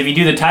mail, because if you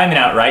do the timing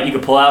out right, you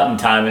can pull out in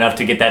time enough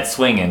to get that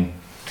swinging.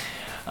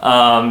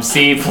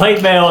 See,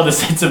 plate mail in the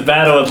sense of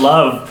battle and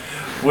love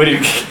would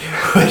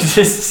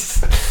just.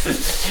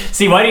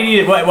 See, why do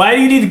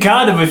you need the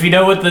condom if you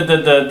know what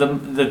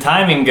the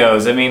timing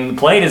goes? I mean,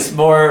 plate is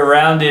more a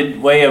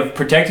rounded way of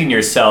protecting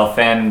yourself,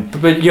 and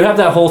But you have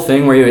that whole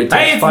thing where you.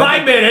 hey, it's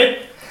my minute.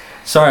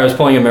 Sorry, I was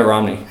pulling a Mitt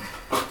Romney.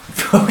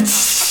 Oh,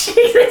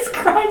 Jesus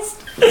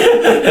Christ.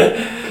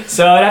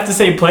 So I'd have to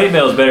say plate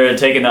mail is better at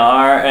taking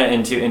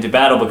the into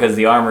battle, because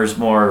the armor's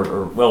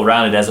more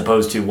well-rounded as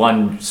opposed to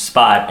one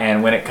spot.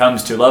 And when it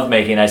comes to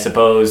lovemaking, I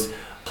suppose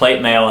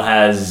plate mail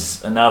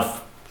has enough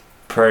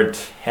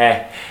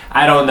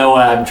I don't know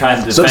what I'm trying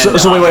to defend.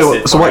 So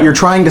wait. So what you're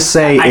trying to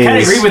say I is... kind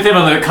of agree with him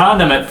on the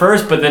condom at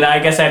first, but then I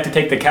guess I have to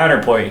take the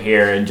counterpoint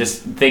here and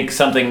just think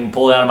something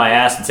pulled out of my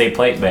ass and say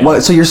plate mail. Well,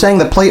 so you're saying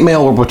that plate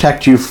mail will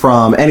protect you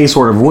from any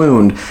sort of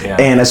wound, Yeah.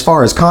 and as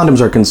far as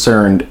condoms are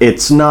concerned,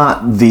 it's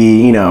not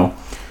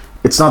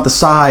it's not the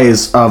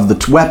size of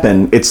the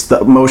weapon, it's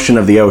the motion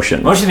of the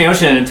ocean. Motion of the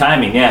ocean and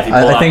timing, yeah. If you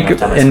pull I out think enough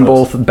time, I in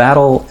suppose. both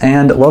battle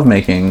and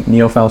lovemaking,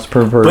 Neofaust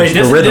prefers But it the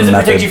doesn't, rhythm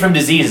protect method. you from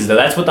diseases, though.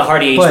 That's what the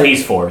hardy HP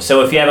is for.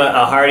 So if you have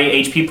a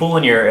hardy HP pool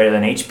and you're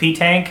an HP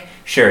tank,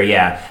 sure,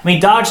 yeah. I mean,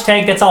 dodge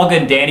tank, that's all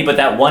good and dandy, but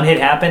that one hit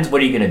happens,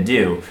 what are you going to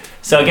do?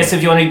 So I guess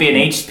if you want to be an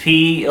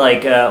HP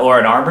or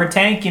an armor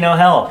tank,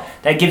 hell,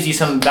 that gives you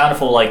some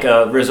bountiful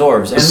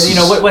reserves. And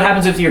what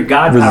happens if your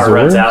god power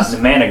runs out and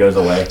the mana goes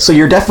away? So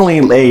you're definitely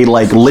a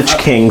Lich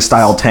King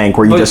style tank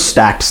where you just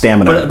stacked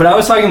stamina. But I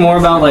was talking more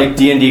about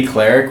D&D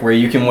cleric where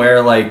you can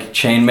wear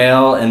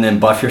chainmail and then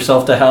buff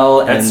yourself to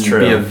hell and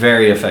be a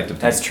very effective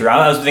tank. That's true.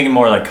 I was thinking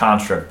more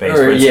construct based,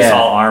 where it's just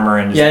all armor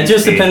and it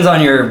just depends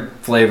on your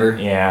flavor.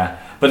 Yeah.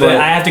 But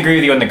I have to agree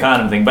with you on the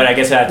condom thing, but I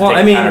guess I have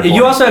to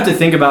you also have to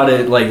think about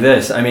it like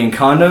this.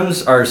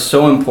 Condoms are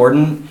so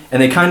important,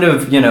 and they kind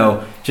of,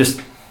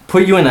 just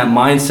put you in that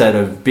mindset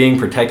of being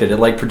protected.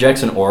 It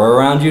projects an aura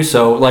around you,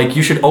 so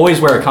you should always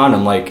wear a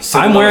condom.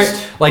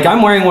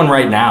 I'm wearing one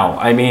right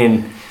now.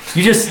 You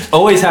just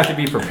always have to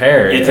be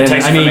prepared. It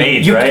protects you from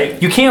age,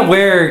 right? You can't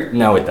wear...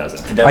 No, it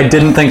doesn't. I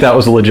didn't think that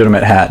was a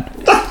legitimate hat.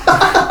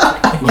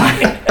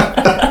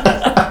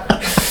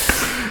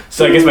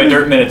 So I guess my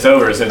Derp minute's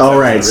over. All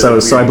right, so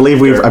I believe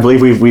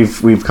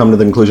we've come to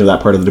the conclusion of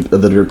that part of the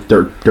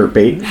Derp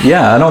bait.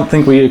 Yeah, I don't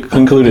think we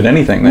concluded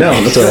anything there.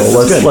 No, so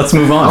let's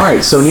move on. All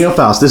right, so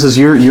Neofaust, this is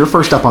your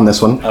first up on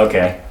this one.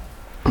 Okay.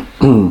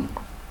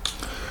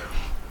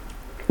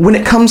 When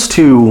it comes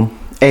to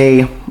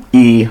A,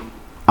 E,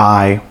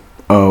 I,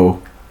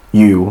 O,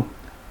 U,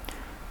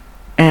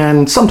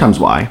 and sometimes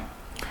Y,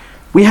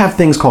 we have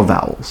things called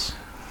vowels.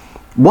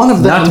 One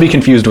of them... Not to be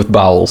confused with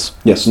vowels.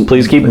 Yes.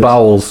 Please keep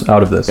vowels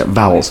out of this. Yeah,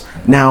 vowels.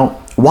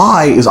 Now,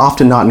 Y is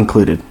often not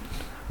included.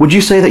 Would you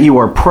say that you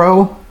are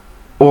pro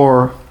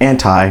or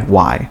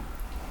anti-Y?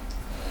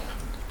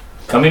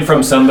 Coming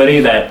from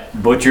somebody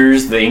that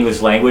butchers the English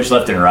language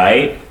left and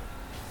right,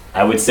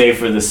 I would say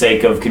for the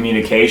sake of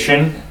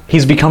communication...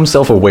 He's become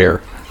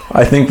self-aware.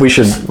 I think we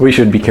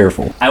should be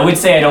careful. I would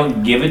say I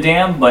don't give a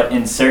damn, but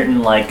in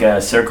certain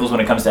circles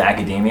when it comes to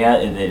academia,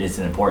 it is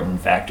an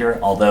important factor.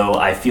 Although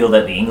I feel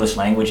that the English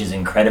language is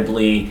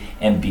incredibly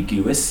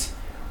ambiguous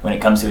when it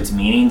comes to its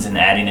meanings and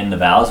adding in the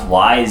vowels.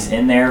 Why is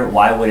in there?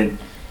 Why would it?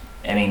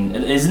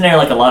 Isn't there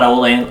a lot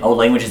of old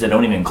languages that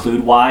don't even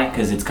include Y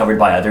because it's covered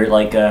by other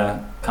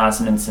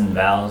consonants and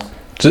vowels?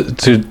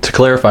 To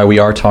clarify, we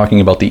are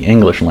talking about the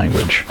English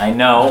language. I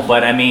know,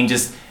 but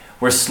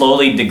we're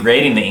slowly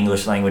degrading the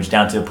English language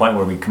down to a point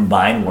where we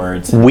combine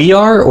words. We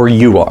are or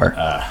you are?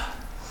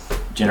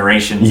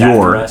 Generations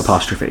Your after us.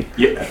 Apostrophe.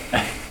 Yeah.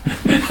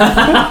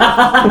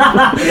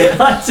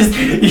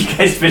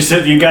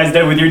 You guys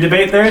done with your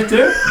debate there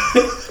too?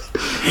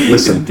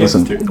 Listen.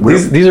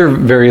 These are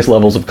various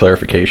levels of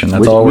clarification.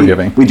 That's all we're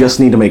giving. We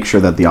just need to make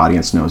sure that the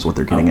audience knows what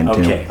they're getting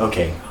into.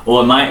 Okay.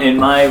 Well, in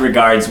my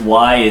regards,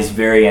 Y is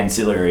very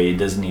ancillary. It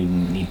doesn't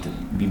even need to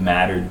be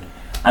mattered.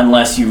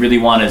 Unless you really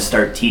want to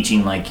start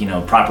teaching,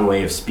 proper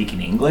way of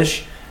speaking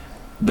English,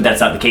 but that's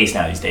not the case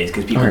now these days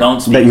because people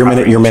don't speak.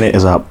 Your minute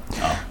is up.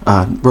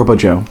 Robo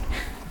Joe,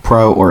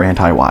 pro or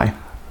anti-Y?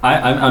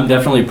 I'm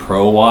definitely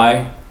pro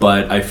Y,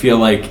 but I feel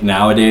like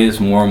nowadays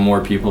more and more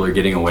people are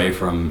getting away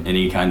from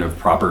any kind of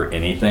proper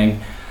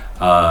anything.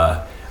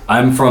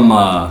 I'm from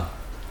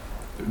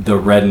the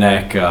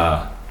redneck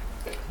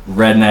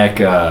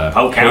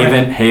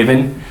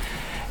Haven.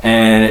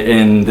 And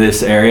in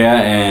this area,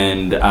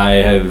 and I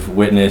have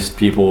witnessed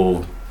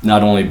people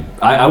not only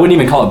I wouldn't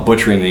even call it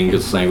butchering the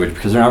English language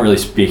because they're not really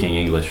speaking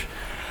English,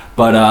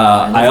 but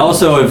I've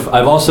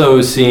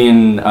also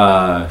seen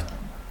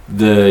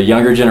the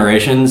younger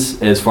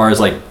generations as far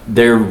as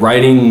they're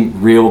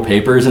writing real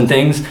papers and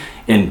things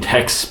in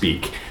text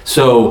speak.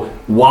 So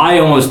Y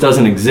almost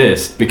doesn't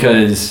exist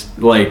because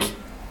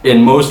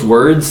in most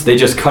words they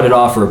just cut it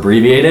off or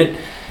abbreviate it.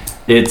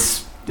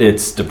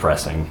 It's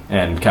depressing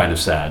and kind of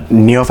sad.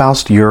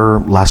 Neofaust, your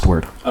last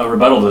word. A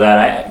rebuttal to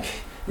that.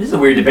 This is a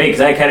weird debate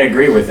because I kind of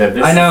agree with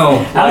it. I know.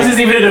 How is this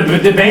even a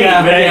debate?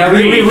 Yeah,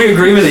 we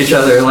agree with each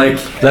other.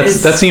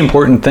 That's the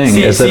important thing.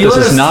 This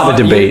is not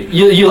a debate.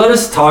 You let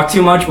us talk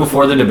too much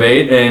before the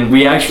debate, and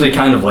we actually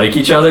kind of like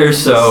each other.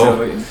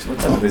 So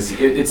what's up with this?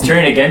 It's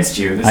turning against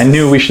you. I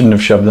knew we shouldn't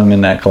have shoved them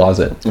in that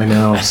closet. I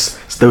know.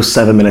 Those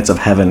 7 minutes of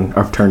heaven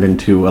are turned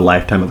into a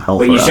lifetime of hell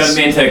for us. Wait, you shoved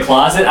me into a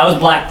closet? I was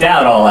blacked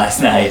out all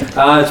last night. It's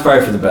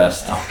probably for the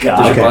best. Oh God.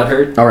 Does your butt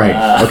hurt? All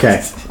right.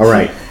 Okay. All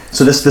right.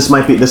 So this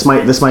might be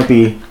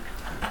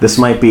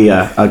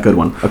a good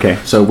one. Okay.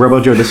 So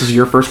Robo Joe, this is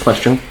your first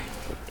question.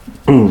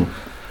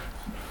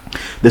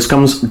 This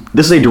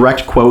is a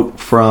direct quote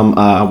from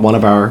one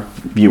of our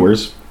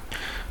viewers.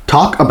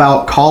 Talk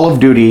about Call of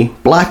Duty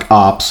Black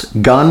Ops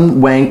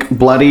gun wank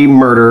bloody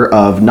murder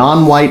of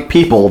non-white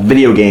people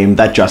video game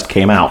that just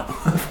came out.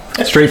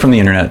 Straight from the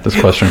internet, this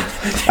question.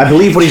 I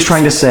believe what he's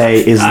trying to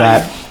say is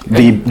that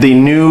the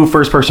new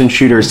first-person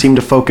shooters seem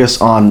to focus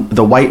on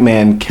the white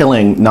man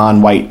killing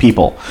non-white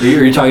people. Are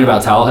you talking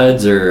about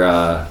towelheads or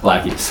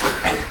blackies?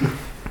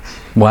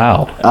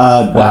 Wow.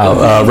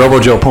 Wow.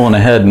 Robo Joe pulling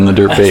ahead in the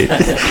Derp bait.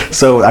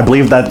 So I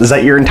believe is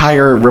that your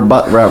entire is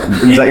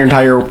that your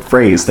entire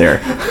phrase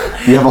there?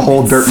 You have a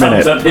whole Derp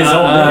minute. Up his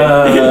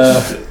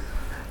minute.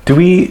 Do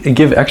we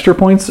give extra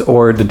points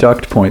or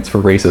deduct points for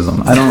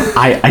racism?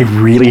 I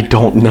really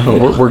don't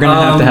know. We're gonna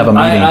have to have a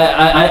meeting.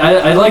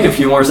 I'd like a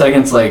few more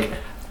seconds.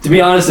 To be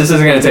honest, this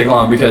isn't going to take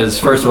long because,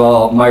 first of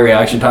all, my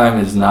reaction time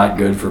is not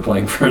good for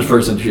playing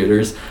first-person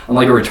shooters. I'm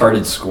like a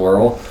retarded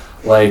squirrel.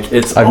 Like,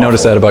 it's I've awful.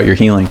 noticed that about your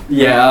healing.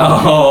 Yeah,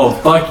 oh,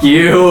 fuck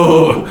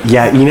you.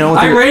 Yeah, you know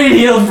what? I raid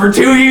healed for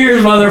 2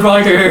 years,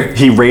 motherfucker.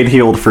 He raid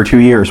healed for 2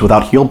 years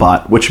without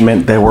healbot, which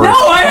meant there were... No,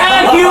 I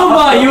had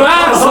healbot, you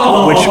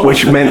asshole.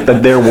 Which meant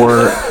that there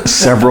were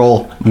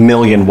several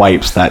million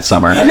wipes that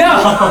summer.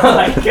 No. Oh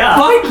my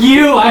god. Fuck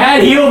you. I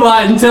had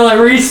healbot until I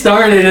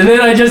restarted, and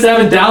then I just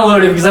haven't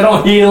downloaded because I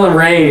don't heal and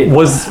raid.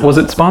 Was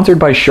it sponsored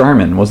by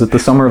Charmin? Was it the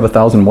summer of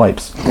 1,000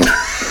 wipes?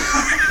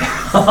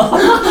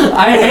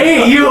 I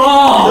hate you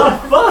all.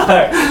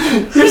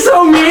 Fuck. You're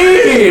so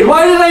mean.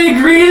 Why did I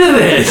agree to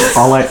this?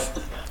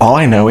 All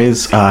I know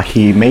is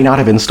he may not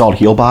have installed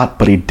healbot,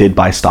 but he did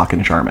buy stock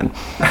in Charmin.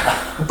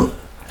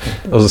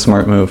 That was a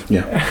smart move.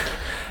 Yeah.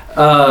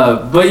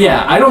 But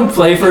yeah, I don't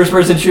play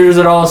first-person shooters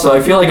at all, so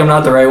I feel like I'm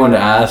not the right one to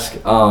ask.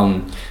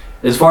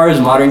 As far as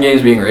modern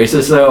games being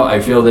racist, though, I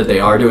feel that they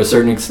are to a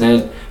certain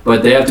extent,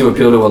 but they have to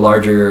appeal to a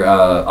larger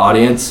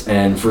audience,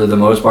 and for the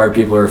most part,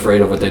 people are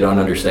afraid of what they don't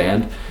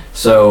understand.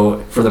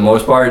 So, for the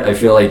most part, I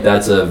feel like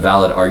that's a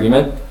valid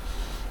argument.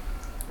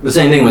 The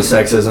same thing with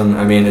sexism.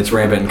 I mean, it's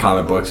rampant in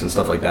comic books and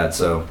stuff like that,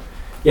 so...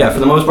 Yeah, for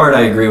the most part,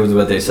 I agree with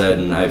what they said,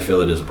 and I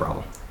feel it is a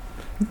problem.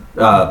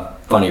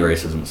 Funny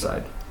racism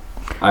aside.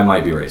 I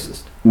might be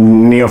racist.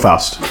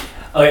 Neofaust.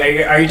 Are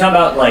you talking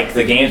about like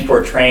the games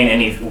portraying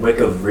any wick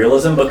of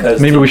realism?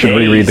 Because Maybe we should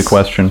reread the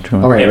question to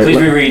him. All right, Yeah,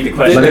 please reread the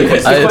question.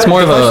 It's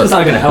more of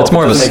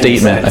a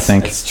statement, I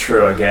think. It's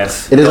true, I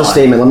guess. It is a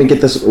statement. Let me get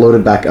this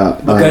loaded back up.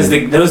 Because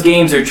those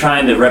games are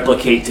trying to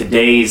replicate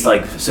today's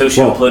like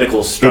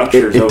socio-political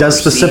structures. It does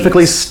overseas.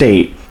 specifically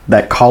state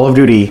that Call of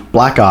Duty,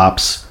 Black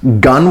Ops,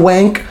 gun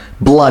wank,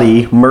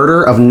 bloody,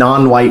 murder of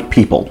non-white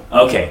people.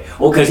 Okay,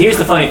 well, because here's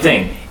the funny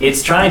thing.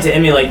 It's trying to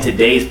emulate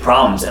today's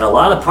problems, and a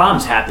lot of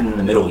problems happen in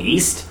the Middle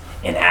East,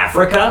 in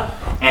Africa,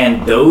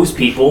 and those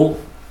people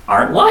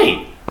aren't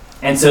white.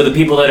 And so the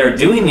people that are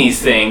doing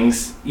these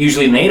things,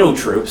 usually NATO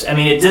troops, I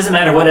mean, it doesn't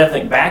matter what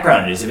ethnic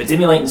background it is. If it's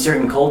emulating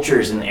certain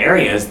cultures and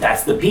areas,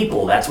 that's the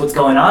people. That's what's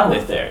going on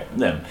with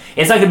them.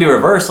 It's not going to be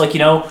reversed. Like,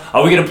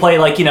 are we going to play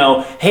like,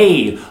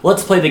 hey,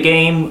 let's play the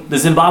game, the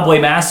Zimbabwe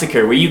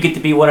Massacre, where you get to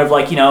be one of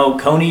like,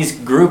 Coney's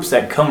groups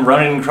that come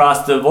running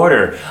across the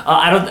border.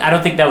 I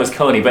don't think that was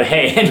Coney, but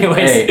hey,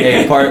 anyways.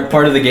 Hey,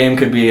 part of the game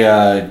could be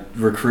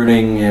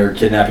recruiting or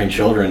kidnapping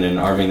children and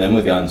arming them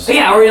with guns.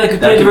 Yeah, or like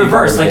play the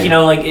reverse. Like,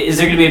 game. like, is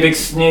there going to be a big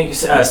stink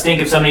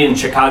if somebody in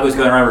Chicago is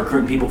going around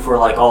recruiting people for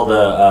like all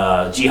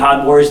the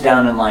jihad wars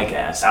down in like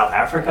South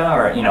Africa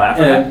or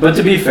Africa? Yeah, but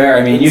to be fair,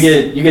 I mean, you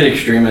get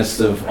extremists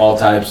of all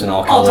types and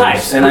all colors. All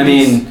types. And I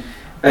mean,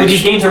 but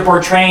these games are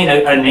portraying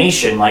a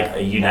nation like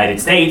a United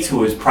States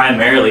who is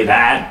primarily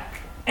that,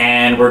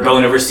 and we're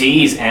going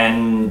overseas,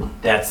 and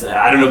that's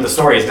I don't know what the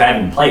story is because I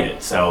haven't played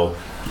it. So,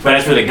 but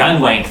as for the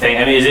gun wank thing,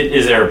 I mean,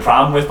 is there a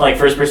problem with like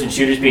first-person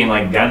shooters being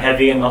like gun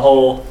heavy in the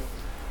whole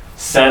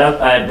setup?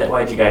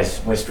 Why'd you guys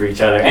whisper each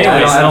other?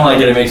 Anyways, I don't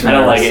like it. It makes me I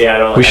don't nervous. like it. Yeah, I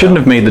don't. We shouldn't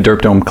have made the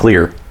Derp Dome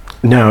clear.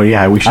 No,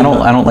 yeah, we should.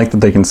 I don't like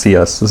that they can see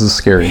us. This is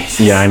scary.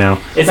 Yeah, I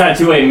know. It's not a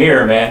two-way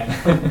mirror, man.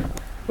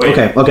 Wait,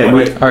 Okay,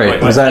 All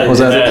right, was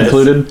that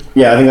concluded?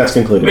 Yeah, I think that's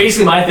concluded.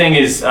 Basically, my thing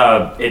is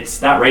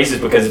it's not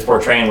racist because it's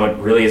portraying what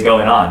really is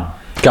going on.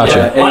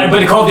 Gotcha. Yeah,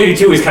 But Call of Duty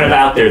 2 is kind of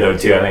out there though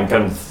too. I mean,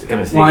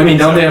 Well, I mean,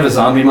 don't they have a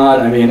zombie mod?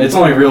 I mean, it's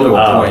only real to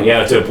a point.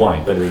 Yeah, to a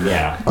point, but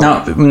yeah.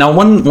 Now,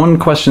 one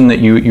question that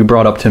you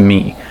brought up to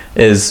me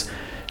is,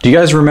 do you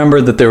guys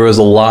remember that there was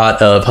a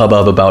lot of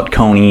hubbub about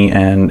Coney,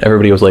 and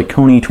everybody was like,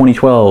 Coney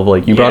 2012,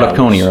 like you brought up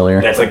Coney earlier.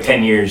 That's like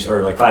 10 years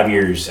or like 5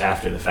 years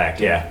after the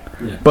fact, yeah.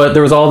 But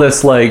there was all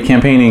this like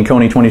campaigning,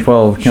 Coney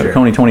 2012, Sure.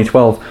 Coney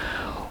 2012.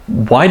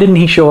 Why didn't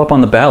he show up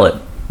on the ballot?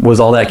 Was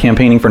all that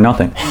campaigning for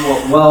nothing?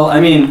 Well, I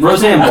mean,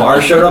 Roseanne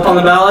Barr showed up on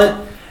the ballot,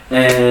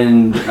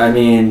 and I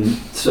mean,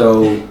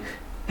 so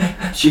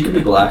she could be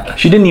black.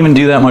 She didn't even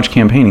do that much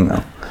campaigning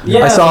though.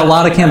 Yeah, I saw a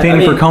lot of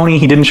campaigning for Coney.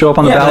 He didn't show up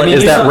on the ballot.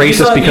 Is that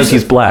racist because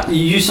he's black?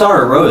 You saw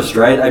her roast,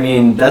 right? I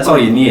mean, that's all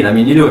you need. I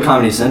mean, you do a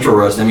Comedy Central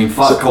roast. I mean,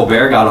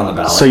 Colbert got on the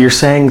ballot. So you're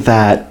saying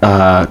that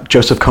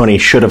Joseph Coney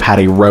should have had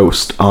a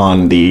roast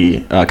on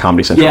the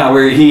Comedy Central? Yeah,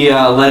 where he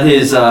let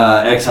his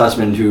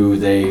ex-husband, who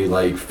they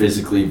like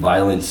physically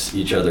violence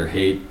each other,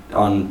 hate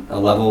on a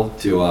level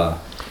to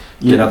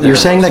get up there. You're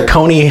saying that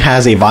Coney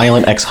has a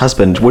violent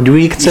ex-husband. Would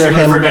we consider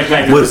him?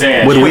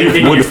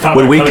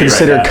 Would we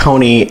consider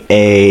Coney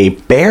a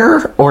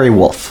bear or a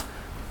wolf?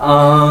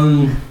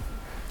 I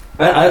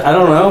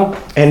don't know.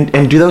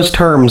 And do those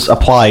terms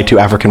apply to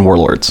African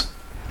warlords?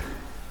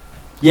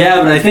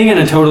 Yeah, but I think in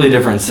a totally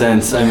different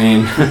sense. I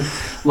mean,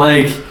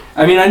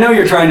 I know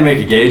you're trying to make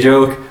a gay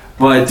joke,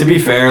 but to be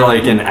fair,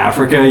 like in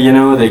Africa,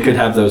 they could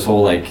have those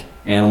whole like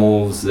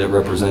animals that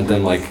represent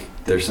them, like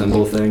their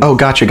symbol thing. Oh,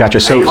 gotcha.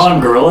 So you call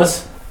them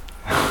gorillas?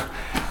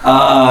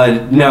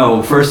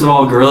 No. First of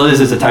all,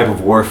 gorillas is a type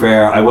of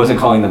warfare. I wasn't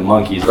calling them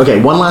monkeys.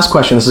 Okay, one last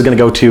question. This is going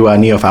to go to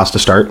Neofaust to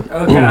start.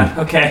 Oh god.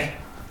 Okay.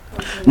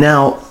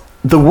 Now,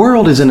 the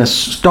world is in a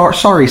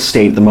sorry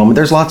state at the moment.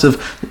 There's lots of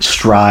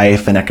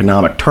strife and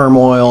economic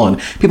turmoil, and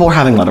people are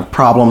having a lot of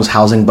problems,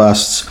 housing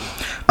busts.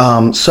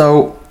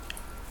 So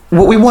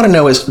what we want to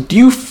know is, do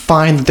you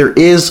find that there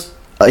is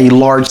a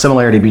large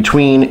similarity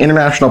between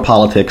international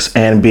politics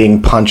and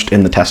being punched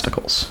in the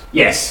testicles?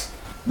 Yes.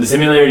 The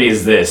similarity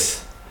is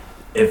this.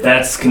 If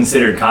that's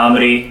considered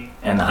comedy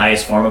and the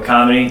highest form of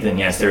comedy, then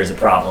yes, there is a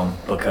problem,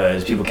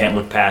 because people can't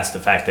look past the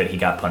fact that he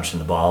got punched in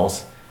the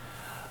balls.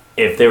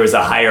 If there was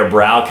a higher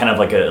brow, kind of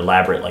like an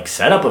elaborate like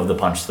setup of the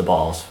punch to the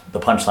balls, the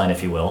punchline,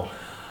 if you will,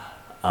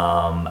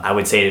 I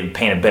would say it would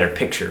paint a better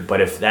picture.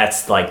 But if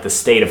that's like the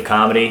state of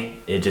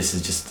comedy, it just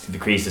is just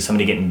decreased to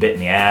somebody getting bit in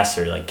the ass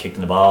or like kicked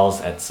in the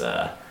balls.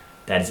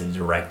 That is a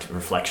direct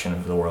reflection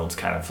of the world's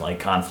kind of like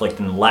conflict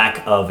and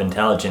lack of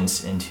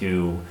intelligence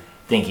into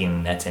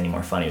thinking that's any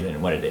more funny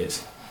than what it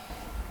is.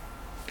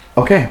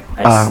 Okay,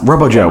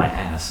 Robo Joe,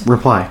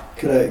 reply.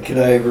 Could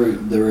I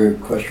the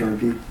question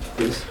repeat,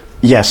 please?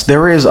 Yes,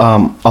 there is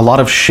a lot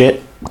of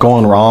shit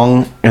going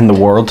wrong in the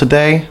world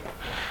today.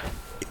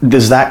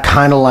 Does that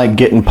kind of like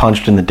getting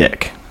punched in the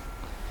dick?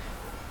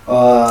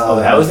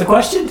 That was the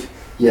question?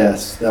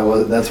 Yes,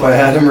 that's why I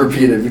had him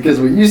repeat it, because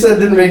what you said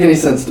didn't make any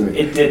sense to me.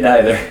 It didn't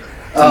either.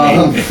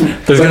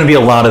 There's going to be a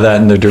lot of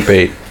that in the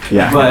debate.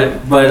 Yeah.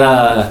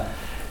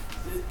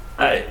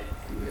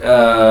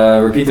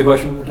 Repeat the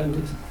question one more time,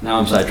 please. Now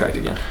I'm sidetracked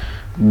again.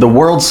 The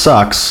world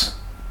sucks.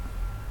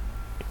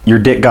 Your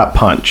dick got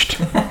punched.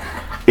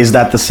 Is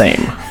that the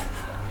same?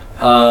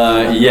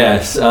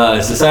 Yes.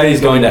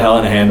 Society's going to hell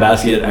in a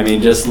handbasket. I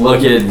mean, just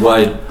look at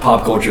what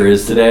pop culture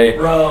is today.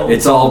 Bro.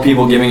 It's all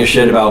people giving a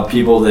shit about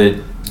people that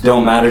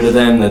don't matter to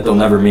them, that they'll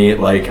never meet.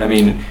 Like, I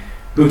mean,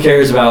 who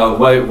cares about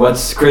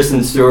what's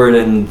Kristen Stewart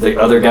and the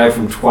other guy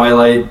from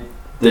Twilight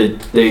that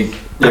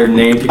they're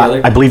named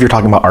together? I believe you're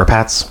talking about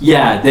Arpats.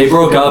 Yeah, they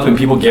broke up and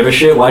people give a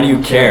shit. Why do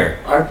you care?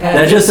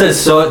 That just says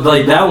so.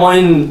 Like that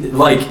one,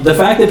 like the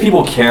fact that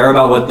people care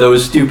about what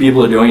those two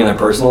people are doing in their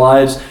personal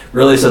lives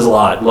really says a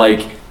lot.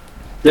 Like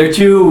they're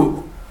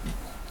two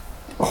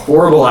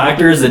horrible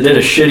actors that did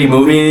a shitty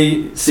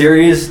movie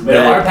series. But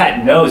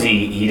Arpat knows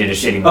he did a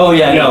shitty movie. Oh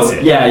yeah, no,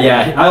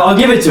 yeah. I'll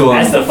give it to him.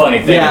 That's the funny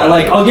thing. Yeah,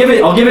 like I'll give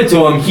it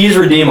to him. He's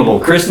redeemable.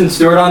 Kristen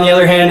Stewart, on the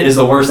other hand, is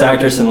the worst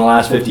actress in the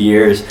last 50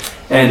 years,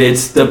 and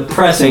it's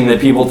depressing that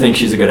people think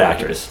she's a good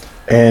actress.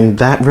 And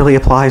that really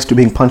applies to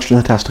being punched in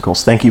the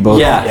testicles. Thank you both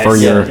for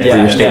your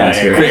statements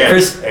here.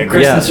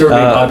 Kristen Stewart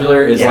being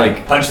popular is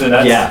like punch in the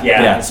nuts.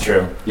 Yeah, that's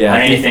true. Yeah,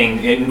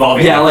 anything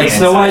involving like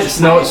Snow White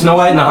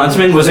and the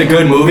Huntsman was a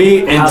good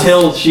movie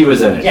until she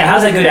was in it. Yeah,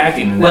 how's that good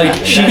acting? Like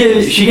she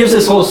gives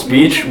this whole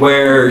speech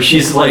where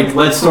she's like,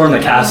 "Let's storm the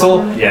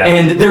castle,"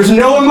 and there's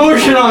no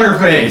emotion on her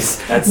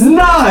face. That's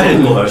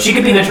none. Cool, she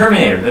could be the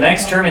Terminator, the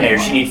next Terminator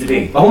she needs to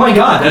be. Oh my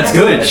God, that's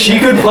good. She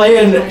could play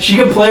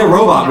a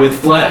robot with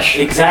flesh.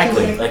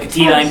 Exactly. Like a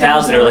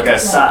T-9000 or like a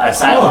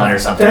Cylon or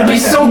something. That'd be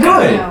so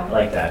good. I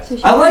like that.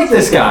 I like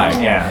this guy.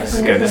 Yeah, this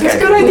is good. That's a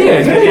good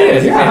idea. Good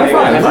idea. Yeah,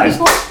 high five.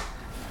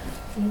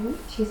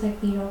 She's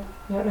like, you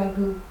don't know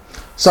who.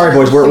 Sorry,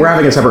 boys, we're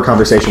having a separate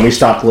conversation. We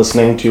stopped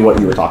listening to what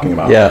you were talking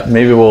about. Yeah,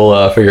 maybe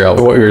we'll figure out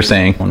what we were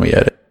saying when we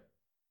edit.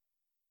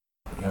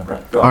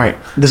 All right,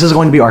 this is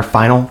going to be our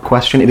final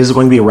question. It is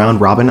going to be a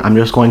round robin. I'm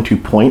just going to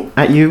point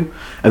at you,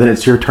 and then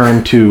it's your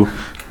turn to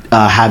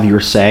have your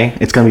say.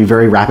 It's going to be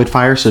very rapid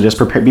fire, so just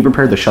be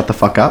prepared to shut the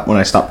fuck up when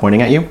I stop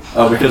pointing at you.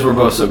 Oh, because we're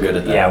both so good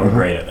at that. Yeah, we're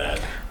great at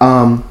that.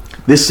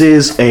 This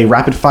is a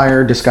rapid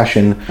fire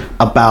discussion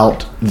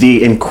about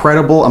the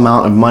incredible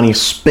amount of money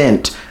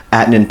spent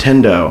at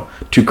Nintendo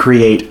to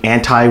create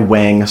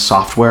anti-Wang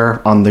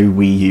software on the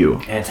Wii U.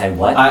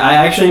 Anti-what? I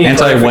actually need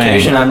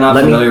clarification. I'm not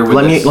familiar with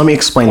this. Let me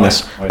explain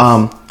this.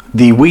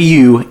 The Wii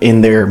U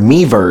in their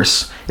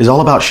Miiverse is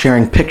all about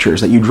sharing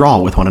pictures that you draw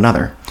with one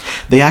another.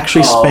 They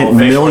actually spent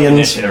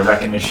millions.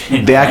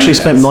 They actually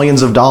spent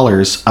millions of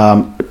dollars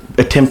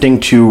attempting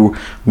to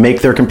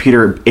make their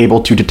computer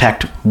able to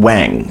detect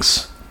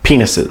wangs,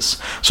 penises,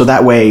 so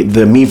that way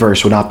the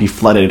Miiverse would not be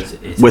flooded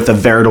with a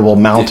veritable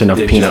mountain of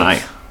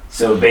peni.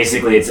 So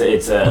basically,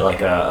 it's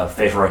like a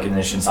facial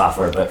recognition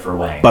software, but for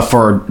wangs. But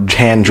for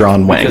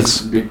hand-drawn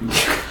wangs.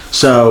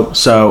 So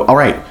all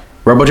right.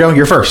 RoboJoe,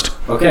 you're first.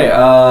 Okay,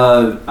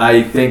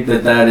 I think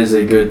that is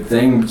a good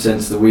thing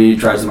since the Wii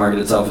tries to market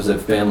itself as a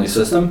family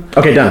system.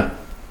 Okay, done.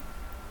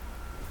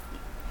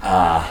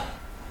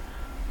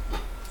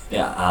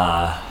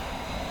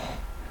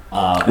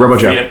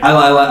 RoboJoe.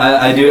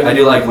 I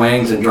do like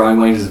wangs, and drawing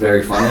wangs is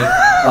very funny.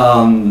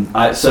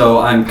 So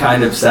I'm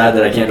kind of sad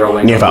that I can't draw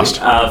wangs. Nearfaust.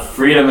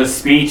 Freedom of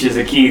speech is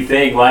a key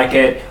thing. Why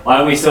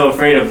are we so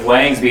afraid of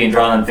wangs being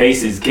drawn on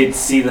faces? Kids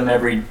see them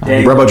every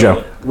day.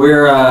 RoboJoe.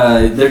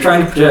 They're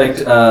trying to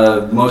protect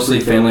mostly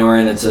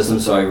family-oriented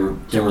systems, so I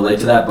can relate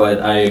to that.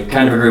 But I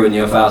kind of agree with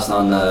Neofaust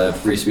on the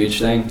free speech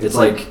thing. It's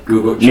like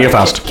Google.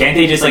 Neofaust. Can't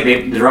they just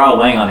they draw a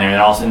wang on there and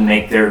also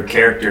make their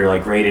character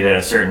rated at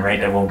a certain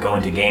rate that won't go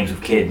into games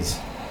with kids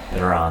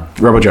that are on?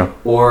 RoboJoe.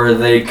 Or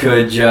they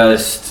could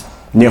just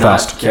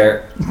Neofaust. not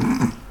care.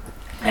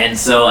 And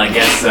so I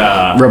guess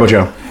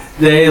RoboJoe.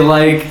 They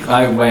like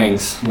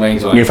wangs.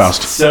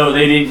 Neofaust. So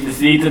they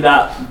need to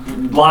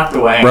not block the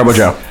wangs. Robo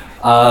Joe.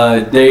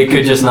 They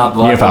could just not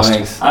block the Neofaust.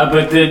 wangs.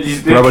 But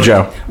the Robo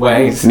Joe.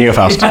 Wangs.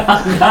 Neofaust.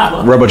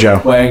 no. Robo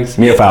Joe. Wangs.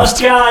 Neofaust.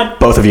 Oh, God.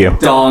 Both of you.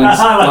 Dongs.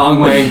 Dong,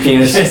 wang,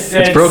 penis.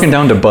 It's broken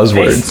down to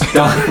buzzwords.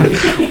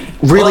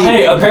 Really? Well,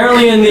 hey,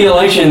 apparently in the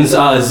elections,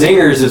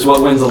 zingers is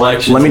what wins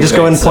elections. Let me just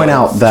go and point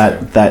out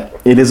that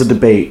it is a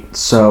debate,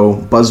 so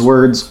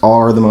buzzwords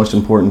are the most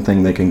important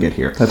thing they can get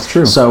here. That's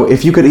true. So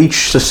if you could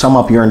each just sum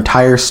up your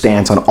entire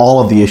stance on all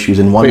of the issues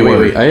in one word.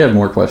 Wait. I have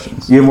more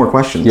questions. You have more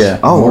questions? Yeah.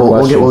 Oh,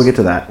 more we'll get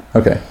to that.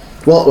 Okay.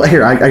 Well,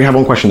 here, I have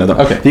one question though.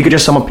 Okay. If you could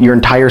just sum up your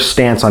entire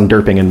stance on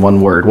derping in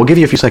one word. We'll give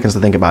you a few seconds to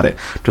think about it.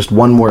 Just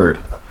one word.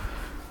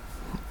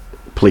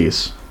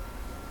 Please.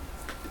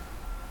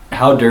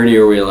 How dirty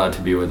are we allowed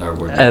to be with our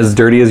word? As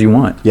dirty as you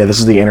want. Yeah, this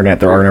is the internet.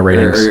 There are no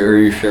ratings. Are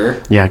you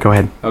sure? Yeah, go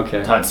ahead.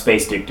 Okay. Taught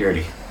Space Dick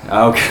dirty.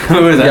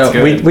 Okay, that's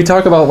good. We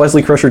talk about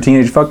Wesley Crusher,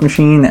 Teenage Fuck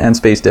Machine, and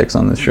Space Dicks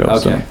on this show.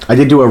 Okay. So. I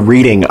did do a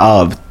reading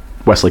of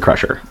Wesley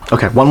Crusher.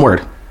 Okay, one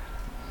word.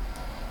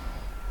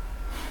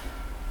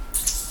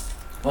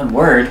 One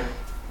word.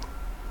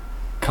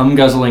 Cum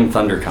guzzling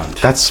thunder cunt.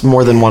 That's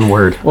more than one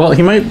word. Well,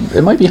 it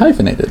might be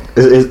hyphenated.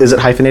 Is it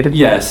hyphenated?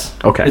 Yes.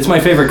 Okay. It's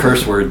my favorite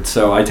curse word,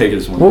 so I take it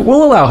as one.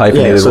 We'll allow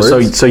hyphenated Yeah,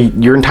 words. so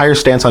your entire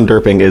stance on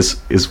derping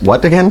is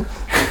what again?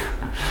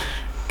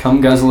 Cum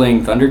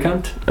guzzling thunder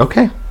cunt?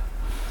 Okay.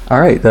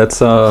 All right, that's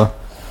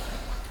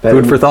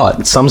food for thought.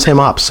 It sums him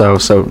up. So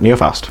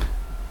Neofaust.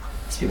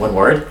 See, one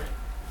word.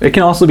 It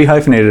can also be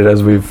hyphenated,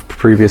 as we've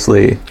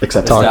previously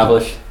Except talked.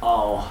 Established.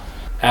 Oh.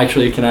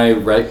 Actually, can I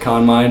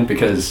retcon mine?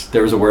 Because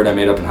there was a word I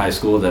made up in high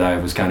school that I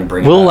was kind of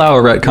bringing We'll back. allow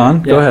a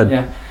retcon. Go ahead.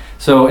 Yeah.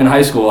 So in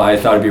high school, I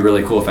thought it'd be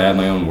really cool if I had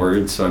my own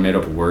word, so I made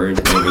up a word.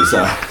 And it was,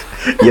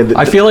 Yeah,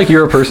 I feel like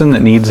you're a person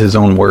that needs his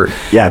own word.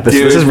 yeah. This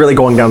is really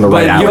going down the but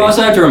right alley. you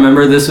also have to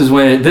remember this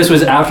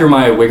was after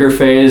my wigger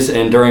phase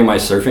and during my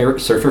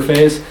surfer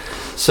phase.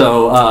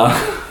 So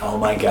Oh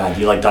my God,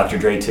 you like Dr.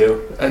 Dre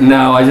too?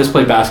 no, I just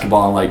play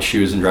basketball and like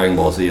shoes and Dragon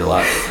Ball Z a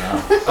lot.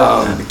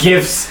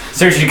 Gifts.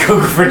 Searching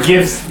Google for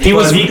gifts. He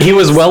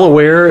was well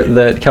aware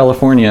that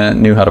California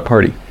knew how to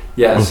party.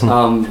 Yes,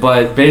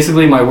 but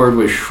basically my word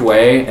was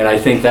shui, and I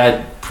think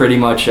that pretty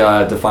much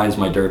defines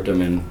my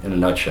derpdom in a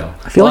nutshell.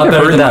 I feel like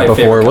I've heard that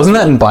before. Wasn't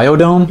that in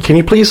Biodome? Can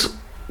you please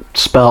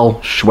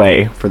spell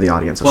shui for the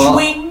audience? Well,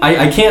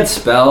 I can't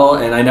spell,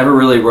 and I never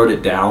really wrote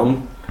it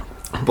down.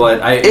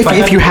 But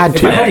if you had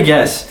if to. I had to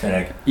guess,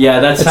 yeah,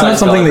 that's It's how I not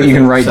spell something that you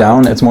can write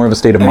everything. down. It's more of a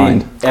state of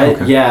mind.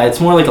 Yeah,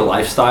 it's more like a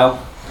lifestyle.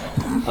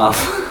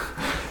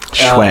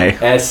 Shui.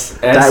 S.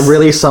 That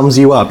really sums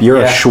you up.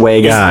 You're a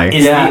shui guy.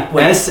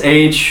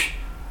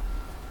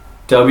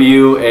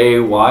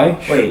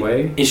 SHWAY.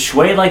 Wait, is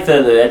shui like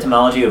the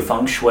etymology of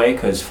feng shui?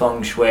 Because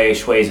feng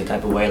shui is a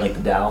type of way like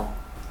the Tao.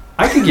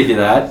 I could give you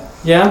that.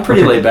 Yeah, I'm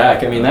pretty laid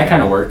back. I mean, that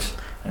kind of works.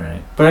 All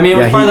right. But I mean, it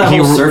was part of that he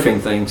whole surfing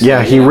thing. So,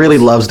 Yeah, he really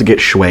loves to get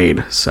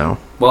shuied. So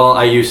Well,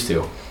 I used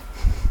to.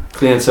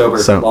 Clean and sober,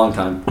 So- long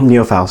time.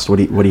 Neofaust, what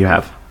do you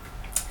have?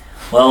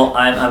 Well,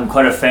 I'm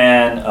quite a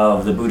fan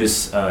of the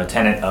Buddhist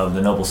tenet of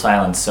the noble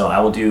silence, so I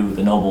will do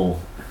the noble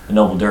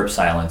derp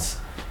silence.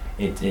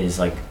 It is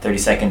like 30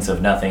 seconds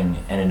of nothing,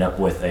 ended up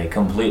with a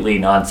completely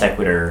non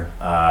sequitur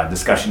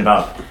discussion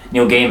about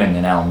Neil Gaiman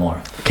and Alan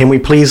Moore. Can we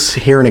please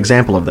hear an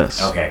example of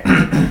this? Okay.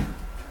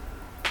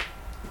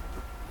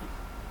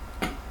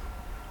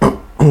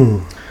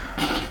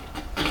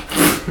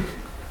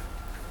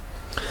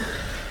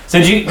 So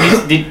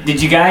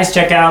did you guys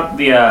check out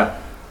the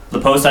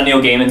post on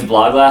Neil Gaiman's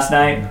blog last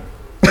night?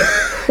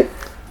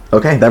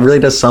 Okay, that really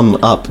does sum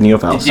up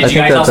Neofaust. Did you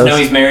guys also know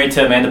he's married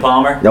to Amanda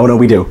Palmer? No,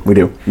 we do.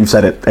 You've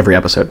said it every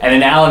episode. And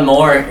then Alan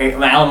Moore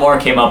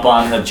came up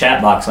on the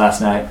chat box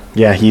last night.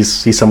 Yeah,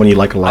 he's someone you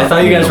like a lot. I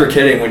thought you guys were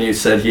kidding when you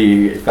said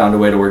he found a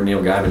way to work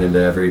Neil Gaiman into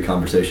every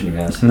conversation he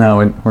has. No,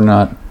 we're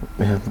not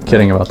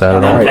kidding about that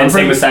at all. And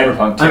same with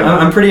Cyberpunk too.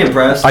 I'm pretty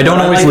impressed. I don't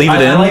always leave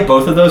it in. I like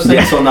both of those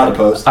things, so I'm not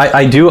opposed.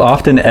 I do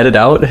often edit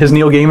out his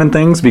Neil Gaiman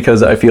things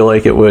because I feel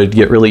like it would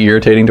get really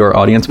irritating to our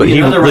audience, but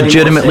he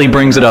legitimately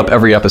brings it up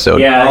every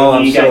episode. Yeah,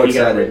 I'm you so got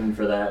excited. written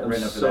for that. I'm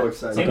so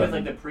excited. Same with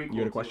like the prequel. You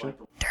had a question?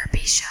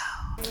 Derpy Show.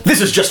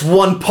 This is just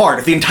one part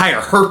of the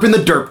entire Herp in the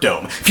Derp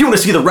Dome. If you want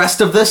to see the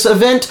rest of this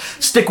event,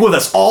 stick with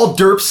us all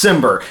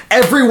Derpcember.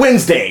 Every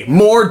Wednesday,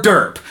 more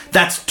Derp.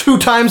 That's 2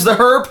 times the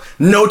Herp,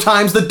 no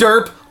times the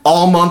Derp,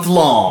 all month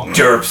long.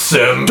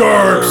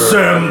 Derpcember.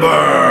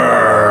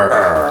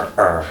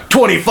 Derpcember.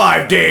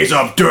 25 days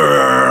of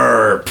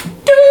Derp.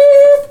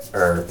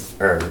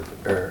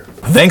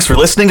 Thanks for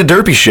listening to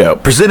Derpy Show,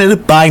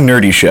 presented by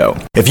Nerdy Show.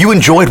 If you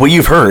enjoyed what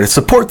you've heard,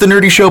 support the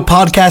Nerdy Show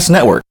Podcast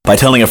Network by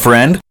telling a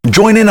friend,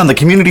 join in on the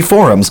community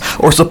forums,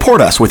 or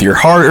support us with your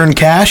hard-earned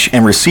cash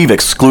and receive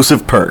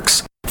exclusive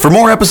perks. For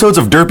more episodes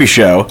of Derpy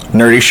Show,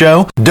 Nerdy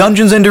Show,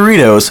 Dungeons and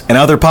Doritos, and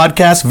other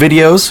podcasts,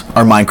 videos,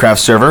 our Minecraft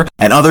server,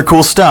 and other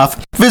cool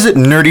stuff, visit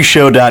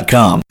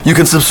nerdyshow.com. You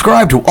can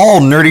subscribe to all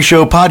Nerdy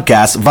Show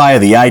podcasts via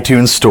the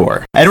iTunes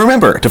Store. And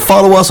remember to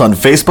follow us on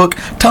Facebook,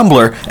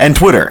 Tumblr, and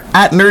Twitter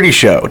 @Nerdy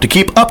Show to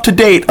keep up to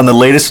date on the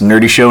latest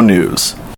Nerdy Show news.